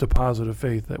deposit of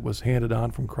faith that was handed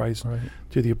on from Christ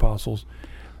to the apostles.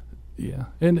 Yeah,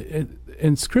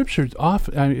 and Scripture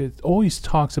often, I mean, it always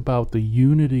talks about the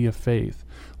unity of faith,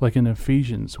 like in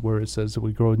Ephesians, where it says that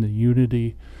we grow in the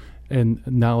unity and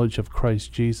knowledge of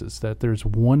Christ Jesus, that there's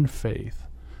one faith,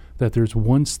 that there's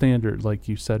one standard, like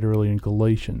you said earlier in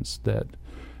Galatians, that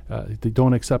they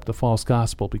don't accept the false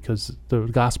gospel because the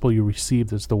gospel you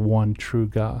received is the one true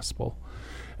gospel.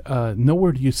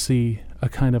 Nowhere do you see a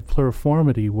kind of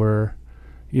pluriformity where,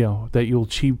 you know, that you'll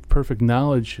achieve perfect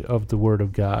knowledge of the Word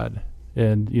of God,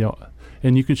 and you know,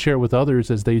 and you can share it with others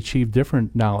as they achieve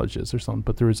different knowledges or something.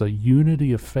 But there is a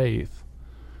unity of faith,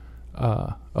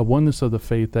 a oneness of the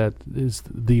faith that is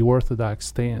the Orthodox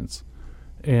stance,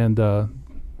 and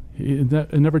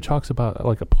it never talks about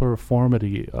like a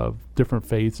pluriformity of different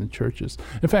faiths and churches.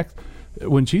 In fact,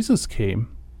 when Jesus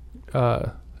came,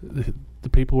 the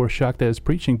people were shocked at his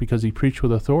preaching because he preached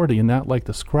with authority and not like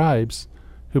the scribes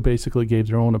who basically gave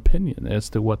their own opinion as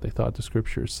to what they thought the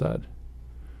Scriptures said.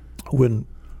 When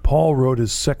Paul wrote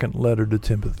his second letter to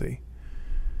Timothy,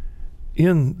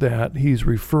 in that he's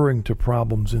referring to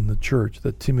problems in the church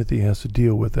that Timothy has to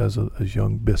deal with as a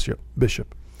young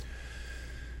bishop.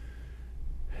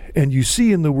 And you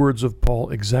see in the words of Paul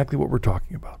exactly what we're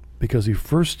talking about, because he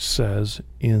first says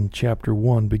in chapter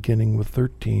 1, beginning with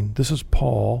 13, this is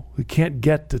Paul, who can't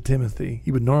get to Timothy.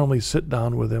 He would normally sit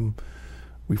down with him,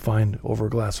 we find, over a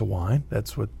glass of wine.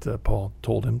 That's what Paul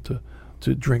told him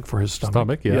to drink for his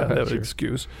stomach. Yeah, that was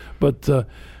excuse. But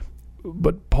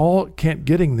Paul can't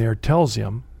getting there tells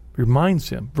him, reminds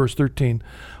him, verse 13,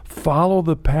 follow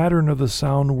the pattern of the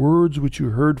sound words which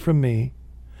you heard from me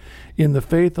in the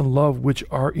faith and love which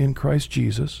are in Christ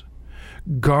Jesus.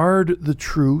 Guard the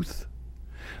truth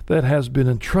that has been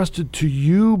entrusted to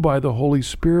you by the Holy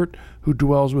Spirit who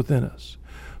dwells within us.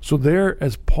 So there,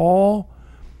 as Paul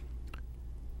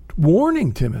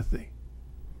warning Timothy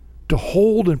to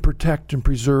hold and protect and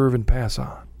preserve and pass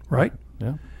on, right?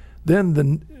 Yeah.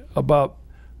 Then about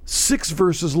 6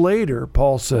 verses later,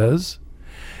 Paul says,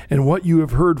 and what you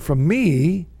have heard from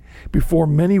me before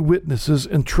many witnesses,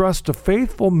 entrust to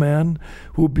faithful men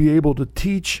who will be able to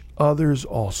teach others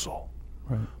also.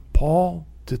 Right. Paul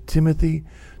to Timothy,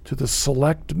 to the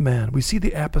select men. We see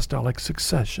the apostolic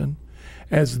succession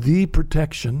as the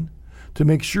protection to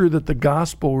make sure that the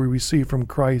gospel we receive from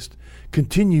Christ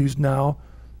continues now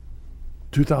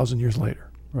 2,000 years later.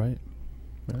 Right.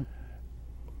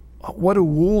 What do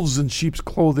wolves in sheep's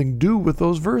clothing do with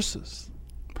those verses?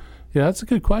 Yeah, that's a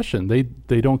good question.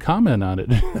 They don't comment on it.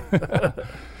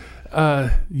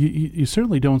 You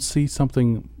certainly don't see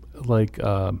something like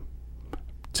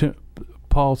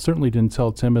Paul certainly didn't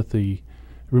tell Timothy,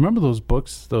 remember those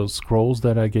books, those scrolls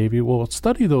that I gave you? Well,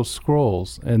 study those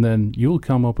scrolls, and then you'll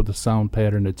come up with a sound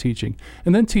pattern of teaching.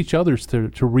 And then teach others to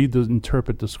read and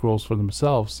interpret the scrolls for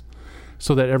themselves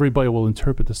so that everybody will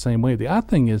interpret the same way. The odd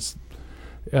thing is,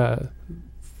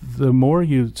 the more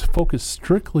you focus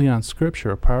strictly on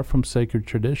Scripture, apart from sacred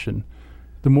tradition,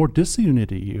 the more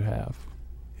disunity you have.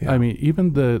 Yeah. I mean,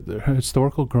 even the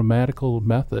historical grammatical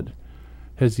method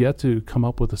has yet to come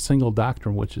up with a single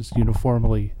doctrine which is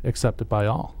uniformly accepted by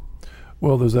all.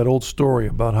 Well, there's that old story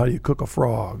about how you cook a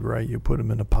frog, right? You put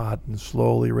him in a pot and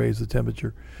slowly raise the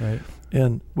temperature. Right.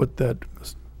 And what that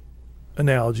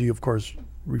analogy, of course,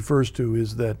 refers to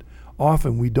is that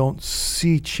often we don't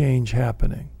see change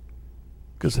happening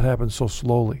because it happens so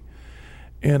slowly.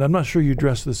 And I'm not sure you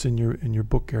address this in your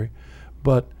book, Gary,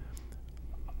 but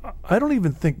I don't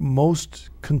even think most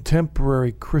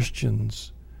contemporary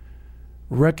Christians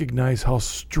recognize how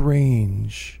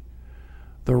strange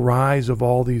the rise of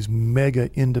all these mega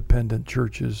independent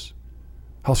churches,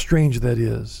 how strange that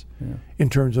is in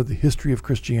terms of the history of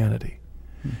Christianity.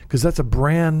 Because that's a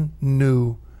brand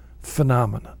new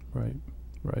phenomenon. Right.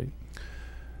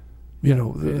 You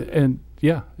know,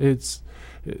 it's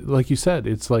like you said,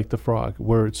 it's like the frog,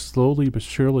 where it's slowly but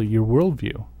surely your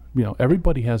worldview. You know,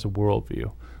 everybody has a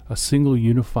worldview, a single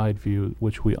unified view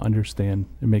which we understand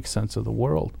and make sense of the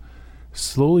world.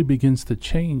 Slowly begins to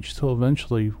change till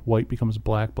eventually white becomes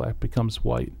black, black becomes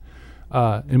white.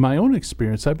 In my own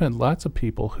experience, I've met lots of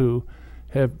people who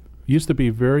have used to be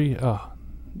very,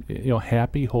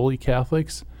 happy, holy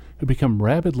Catholics who become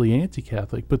rabidly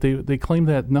anti-Catholic, but they claim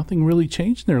that nothing really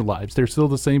changed in their lives. They're still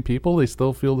the same people. They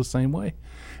still feel the same way.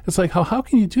 It's like, how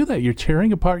can you do that? You're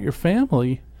tearing apart your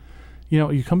family.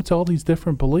 You come to all these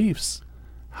different beliefs.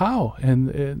 How?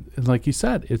 And like you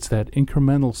said, it's that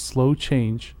incremental, slow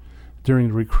change during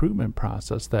the recruitment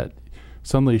process that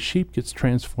suddenly a sheep gets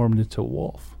transformed into a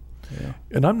wolf. Yeah.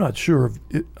 And I'm not sure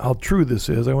how true this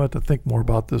is. I want to think more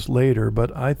about this later.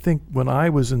 But I think when I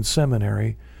was in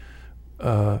seminary,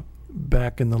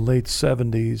 back in the late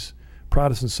 70s,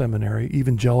 Protestant seminary,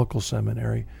 evangelical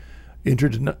seminary,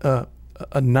 a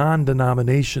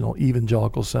non-denominational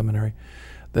evangelical seminary,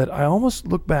 that I almost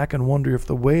look back and wonder if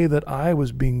the way that I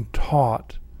was being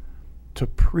taught to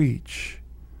preach,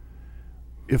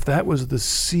 if that was the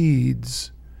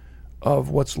seeds of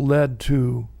what's led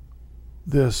to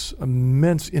this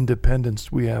immense independence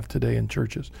we have today in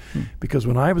churches. Because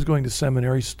when I was going to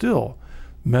seminary, still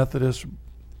Methodists,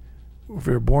 if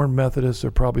you're born Methodists,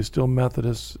 they're probably still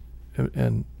Methodists,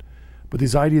 but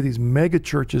these mega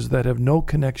churches that have no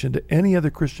connection to any other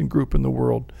Christian group in the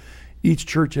world. Each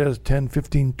church has 10,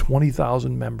 15,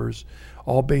 20,000 members,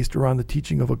 all based around the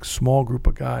teaching of a small group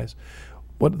of guys.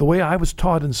 The way I was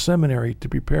taught in seminary to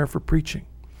prepare for preaching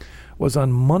was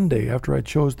on Monday, after I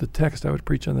chose the text I would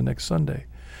preach on the next Sunday,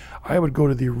 I would go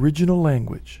to the original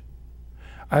language.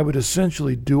 I would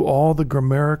essentially do all the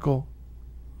grammatical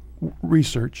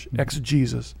research,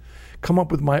 exegesis, come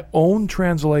up with my own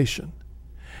translation,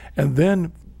 and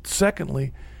then,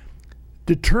 secondly,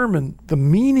 determine the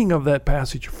meaning of that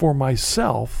passage for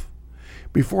myself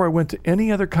before I went to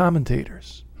any other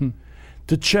commentators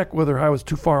to check whether I was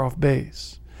too far off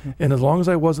base. And as long as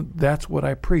I wasn't, that's what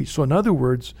I preached. So in other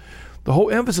words, the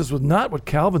whole emphasis was not what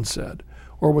Calvin said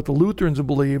or what the Lutherans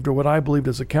believed or what I believed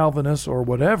as a Calvinist or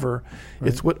whatever. Right.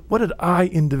 It's what did I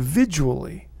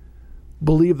individually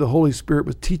believe the Holy Spirit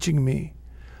was teaching me.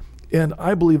 And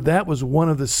I believe that was one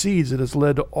of the seeds that has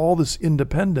led to all this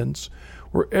independence,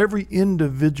 where every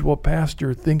individual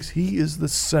pastor thinks he is the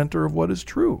center of what is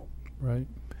true. Right.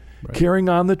 Carrying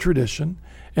on the tradition,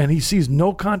 and he sees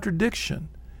no contradiction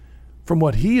from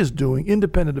what he is doing,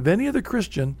 independent of any other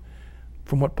Christian,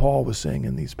 from what Paul was saying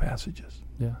in these passages.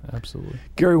 Yeah, absolutely.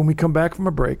 Gary, when we come back from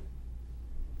a break,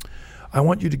 I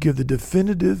want you to give the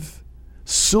definitive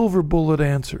silver bullet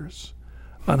answers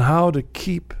on how to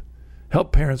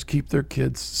help parents keep their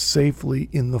kids safely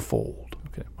in the fold.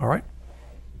 Okay. All right?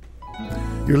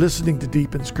 You're listening to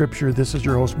Deep in Scripture. This is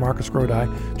your host, Marcus Grodi,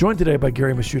 joined today by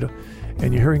Gary Masciuta,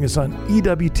 and you're hearing us on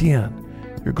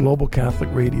EWTN, your global Catholic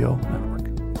radio network.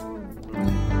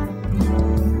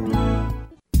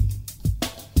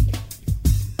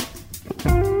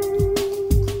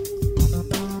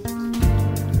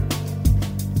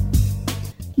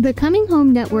 The Coming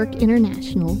Home Network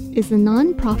International is a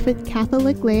non-profit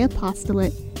Catholic lay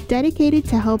apostolate dedicated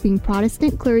to helping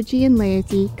Protestant clergy and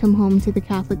laity come home to the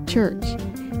Catholic Church.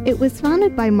 It was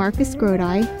founded by Marcus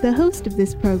Grodi, the host of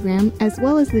this program, as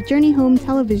well as the Journey Home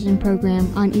television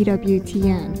program on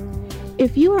EWTN.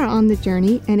 If you are on the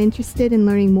journey and interested in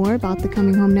learning more about the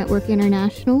Coming Home Network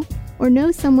International, or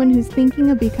know someone who's thinking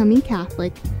of becoming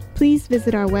Catholic, please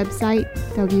visit our website,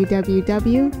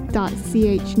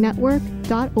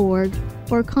 www.chnetwork.org,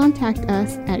 or contact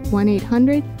us at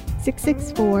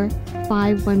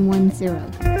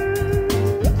 1-800-664-5110.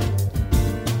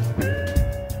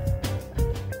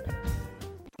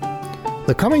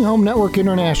 The Coming Home Network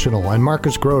International and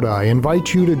Marcus Grodi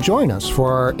invite you to join us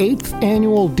for our 8th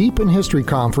annual Deep in History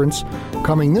Conference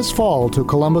coming this fall to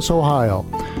Columbus, Ohio.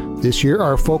 This year,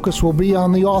 our focus will be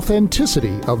on the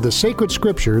authenticity of the sacred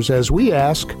scriptures as we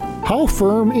ask, how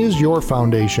firm is your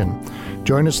foundation?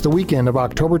 Join us the weekend of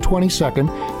October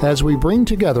 22nd as we bring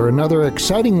together another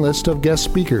exciting list of guest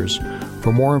speakers.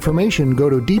 For more information, go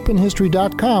to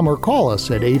deepinhistory.com or call us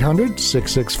at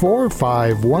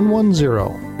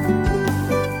 800-664-5110.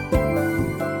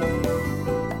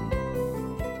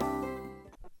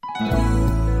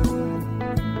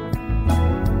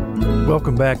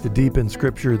 Welcome back to Deep in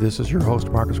Scripture. This is your host,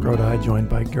 Marcus Grodi, joined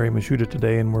by Gary Masciuta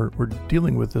today, and we're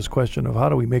dealing with this question of how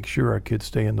do we make sure our kids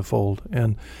stay in the fold.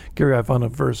 And Gary, I found a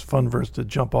fun verse to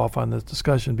jump off on this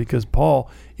discussion, because Paul,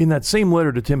 in that same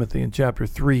letter to Timothy in chapter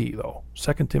 3,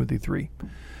 2 Timothy 3,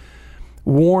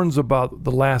 warns about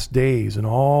the last days and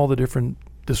all the different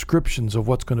descriptions of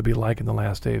what's going to be like in the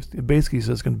last days. It basically says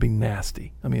it's going to be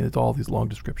nasty. I mean, it's all these long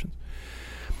descriptions.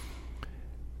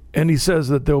 And he says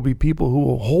that there will be people who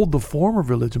will hold the form of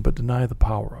religion but deny the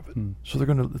power of it. So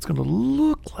it's going to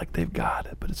look like they've got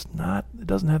it, but it's not. It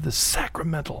doesn't have the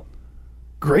sacramental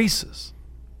graces.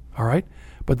 All right?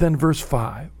 But then verse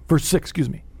 6,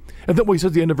 And then he says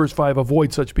at the end of verse 5,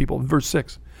 avoid such people. In verse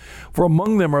 6, for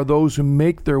among them are those who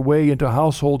make their way into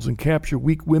households and capture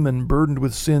weak women burdened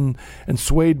with sin and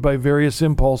swayed by various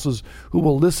impulses, who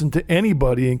will listen to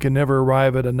anybody and can never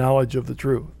arrive at a knowledge of the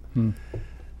truth. In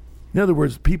other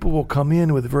words, people will come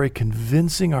in with very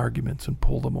convincing arguments and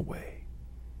pull them away.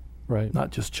 Right.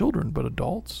 Not just children, but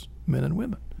adults, men and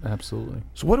women. Absolutely.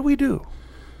 So what do we do?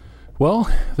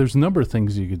 Well, there's a number of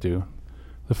things you could do.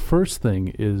 The first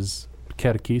thing is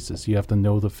catechesis. You have to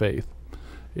know the faith.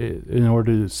 In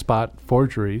order to spot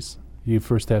forgeries, you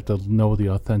first have to know the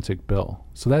authentic bill.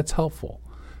 So that's helpful.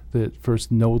 That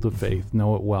first, know the faith,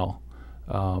 know it well.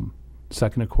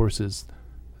 Second, of course, is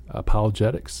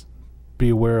apologetics. Be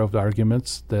aware of the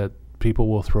arguments that people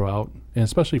will throw out, and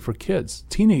especially for kids.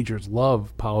 Teenagers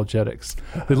love apologetics.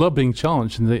 They love being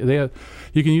challenged, and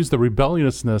you can use the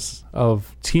rebelliousness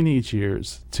of teenage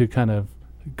years to kind of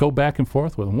go back and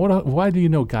forth with them. Why do you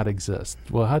know God exists?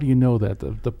 Well, how do you know that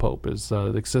the Pope is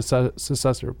the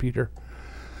successor of Peter?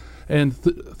 And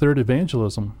third,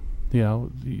 evangelism.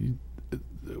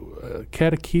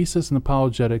 Catechesis and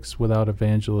apologetics without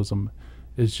evangelism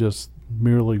is just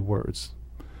merely words.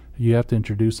 You have to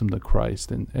introduce them to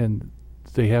Christ, and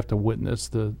they have to witness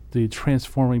the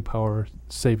transforming power,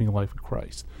 saving life of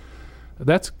Christ.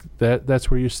 That's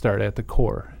where you start at the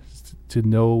core, to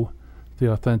know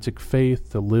the authentic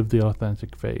faith, to live the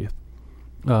authentic faith.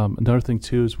 Another thing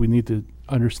too is we need to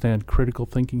understand critical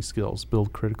thinking skills,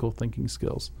 build critical thinking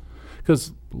skills,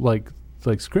 because like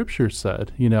Scripture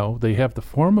said, they have the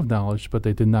form of knowledge, but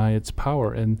they deny its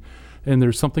power, and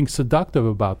there's something seductive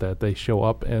about that. They show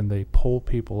up and they pull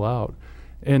people out.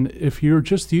 And if you're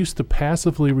just used to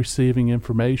passively receiving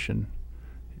information,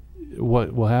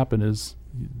 what will happen is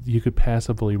you could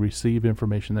passively receive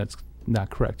information that's not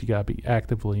correct. You got to be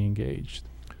actively engaged.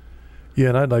 Yeah,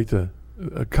 and I'd like to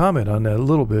comment on that a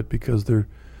little bit, because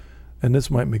and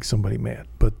this might make somebody mad,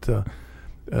 but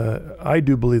I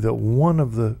do believe that one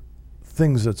of the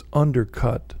things that's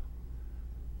undercut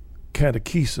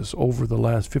catechesis over the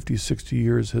last 50, 60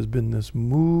 years has been this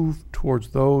move towards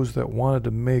those that wanted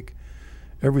to make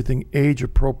everything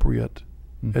age-appropriate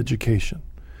education.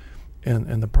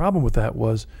 And the problem with that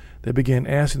was they began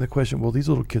asking the question, well, these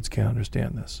little kids can't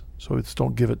understand this, so just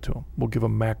don't give it to them. We'll give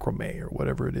them macrame or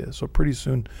whatever it is. So pretty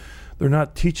soon they're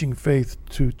not teaching faith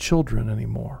to children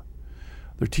anymore.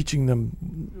 They're teaching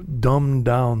them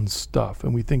dumbed-down stuff,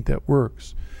 and we think that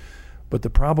works. But the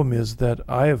problem is that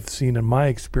I have seen in my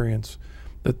experience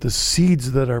that the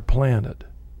seeds that are planted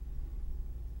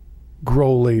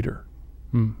grow later.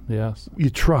 Yes. You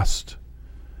trust.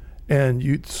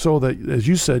 And so that, as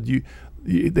you said,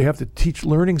 they have to teach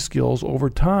learning skills over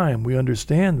time. We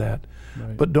understand that.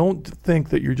 Right. But don't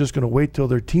think that you're just going to wait till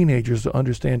they're teenagers to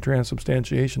understand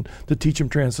transubstantiation to teach them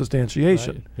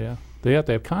transubstantiation. Right. Yeah. They have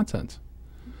to have content.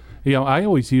 I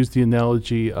always use the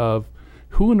analogy of,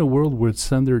 who in the world would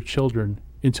send their children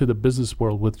into the business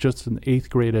world with just an 8th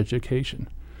grade education?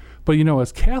 But,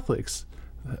 as Catholics,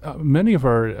 many of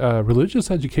our religious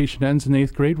education ends in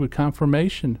 8th grade with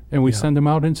confirmation, and we send them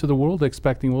out into the world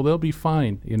expecting, well, they'll be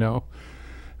fine,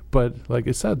 But like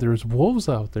I said, there's wolves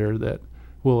out there that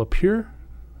will appear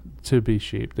to be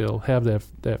sheep. They'll have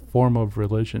that form of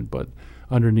religion, but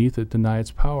underneath it deny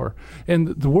its power. And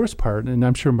the worst part, and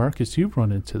I'm sure, Marcus, you've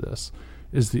run into this,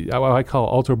 is what I call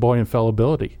altar boy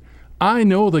infallibility. I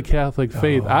know the Catholic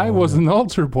faith. I was an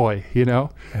altar boy, Yeah.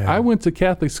 I went to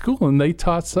Catholic school and they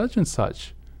taught such and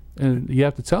such. And you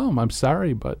have to tell them, I'm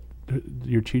sorry, but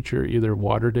your teacher either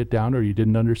watered it down or you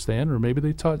didn't understand, or maybe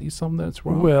they taught you something that's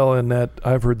wrong. Well, and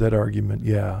I've heard that argument,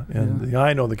 yeah. And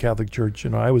I know the Catholic Church.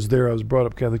 I was there. I was brought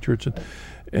up Catholic Church.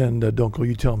 And don't go,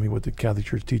 you tell me what the Catholic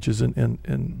Church teaches.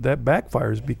 And that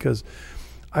backfires, because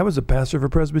I was a pastor of a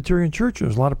Presbyterian church. There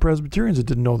was a lot of Presbyterians that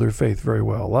didn't know their faith very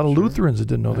well. A lot of Lutherans that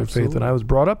didn't know their faith. And I was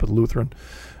brought up at Lutheran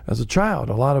as a child.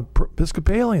 A lot of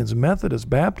Episcopalians, Methodists,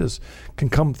 Baptists can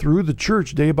come through the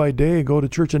church day by day and go to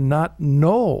church and not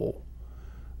know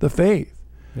the faith.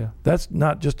 Yeah. That's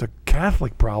not just a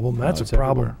Catholic problem. That's a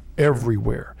problem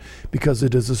everywhere, because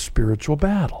it is a spiritual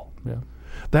battle. Yeah.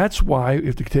 That's why,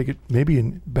 if to take it maybe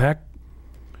in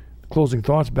closing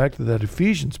thoughts back to that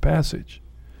Ephesians passage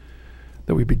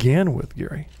that we began with,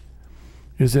 Gary,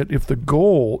 is that if the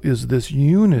goal is this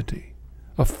unity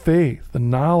of faith, the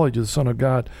knowledge of the Son of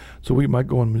God, so we might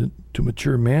go into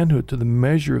mature manhood, to the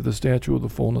measure of the stature of the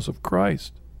fullness of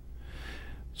Christ,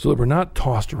 so that we're not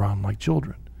tossed around like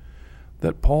children,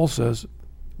 that Paul says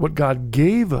what God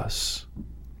gave us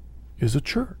is a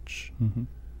church.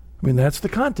 I mean, that's the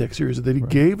context here, is that he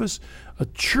gave us a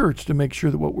church to make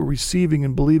sure that what we're receiving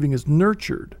and believing is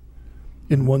nurtured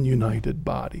in one united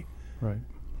body. Right.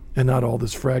 And not all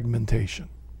this fragmentation.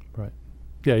 Right.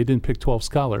 Yeah, he didn't pick 12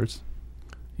 scholars.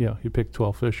 He picked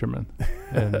 12 fishermen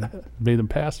and made them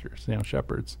pastors,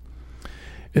 shepherds.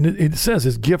 And it says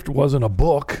his gift wasn't a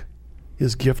book.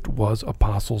 His gift was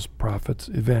apostles, prophets,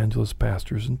 evangelists,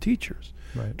 pastors, and teachers,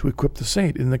 right, to equip the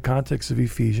saint in the context of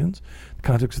Ephesians, the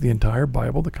context of the entire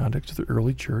Bible, the context of the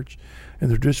early church. In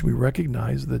the tradition, we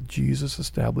recognize that Jesus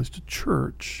established a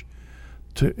church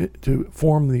to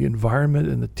form the environment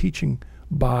and the teaching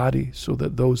body so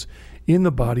that those in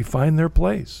the body find their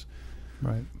place.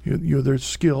 Right. Their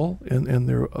skill and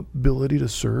their ability to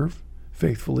serve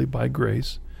faithfully by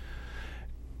grace,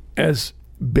 as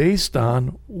based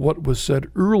on what was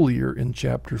said earlier in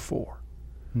chapter 4.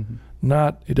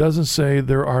 Mm-hmm. It doesn't say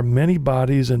there are many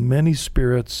bodies and many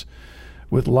spirits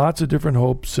with lots of different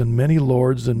hopes and many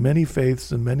lords and many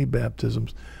faiths and many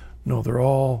baptisms. No, they're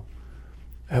all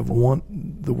have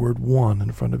the word one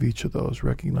in front of each of those,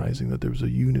 recognizing that there was a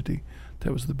unity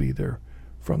that was to be there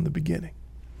from the beginning.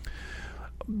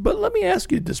 But let me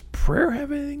ask you, does prayer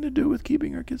have anything to do with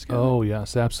keeping our kids together? Oh,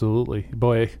 yes, absolutely.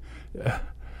 Boy,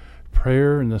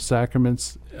 prayer and the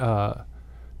sacraments,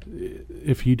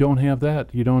 if you don't have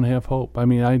that, you don't have hope. I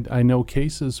mean, I know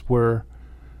cases where,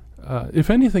 if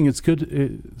anything, it's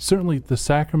good. Certainly the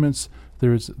sacraments,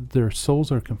 their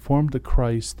souls are conformed to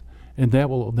Christ, and that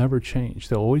will never change.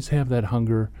 They'll always have that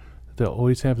hunger. They'll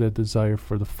always have that desire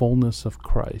for the fullness of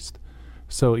Christ.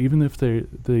 So even if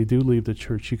they do leave the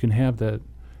church, you can have that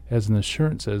as an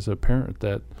assurance as a parent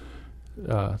that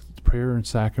prayer and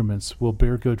sacraments will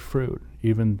bear good fruit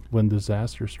even when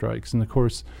disaster strikes. And of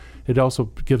course, it also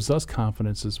gives us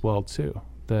confidence as well too,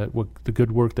 that the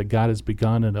good work that God has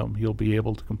begun in them, He'll be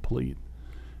able to complete,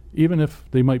 even if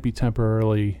they might be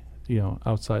temporarily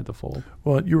outside the fold.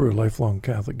 Well, you were a lifelong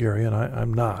Catholic, Gary, and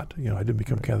I'm not. I didn't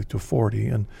become Catholic till 40,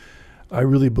 and I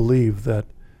really believe that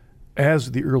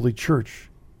as the early church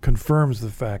confirms the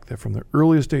fact that from the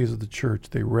earliest days of the church,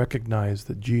 they recognized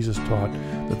that Jesus taught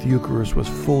that the Eucharist was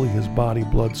fully His body,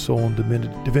 blood, soul, and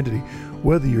divinity.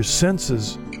 Whether your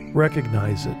senses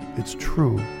recognize it, it's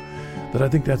true. That I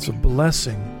think that's a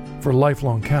blessing for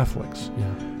lifelong Catholics.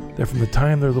 Yeah. That from the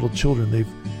time they're little children,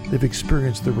 they've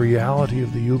experienced the reality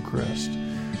of the Eucharist.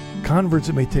 Converts,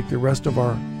 it may take the rest of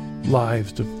our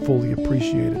lives to fully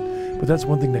appreciate it, but that's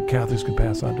one thing that Catholics can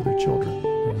pass on to their children.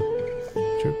 Yeah.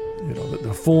 True.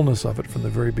 The fullness of it from the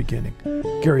very beginning.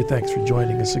 Gary, thanks for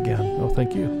joining us again. Oh,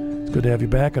 thank you. It's good to have you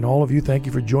back, and all of you, thank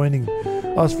you for joining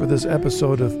us for this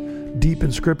episode of Deep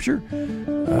in Scripture.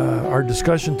 Our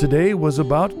discussion today was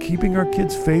about keeping our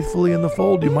kids faithfully in the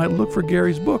fold. You might look for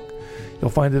Gary's book. You'll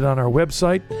find it on our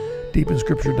website,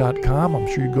 deepinscripture.com. I'm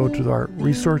sure you go to our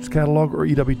resource catalog or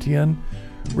EWTN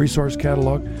resource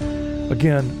catalog.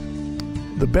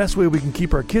 Again, the best way we can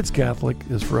keep our kids Catholic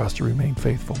is for us to remain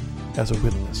faithful as a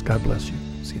witness. God bless you.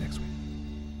 See you next week.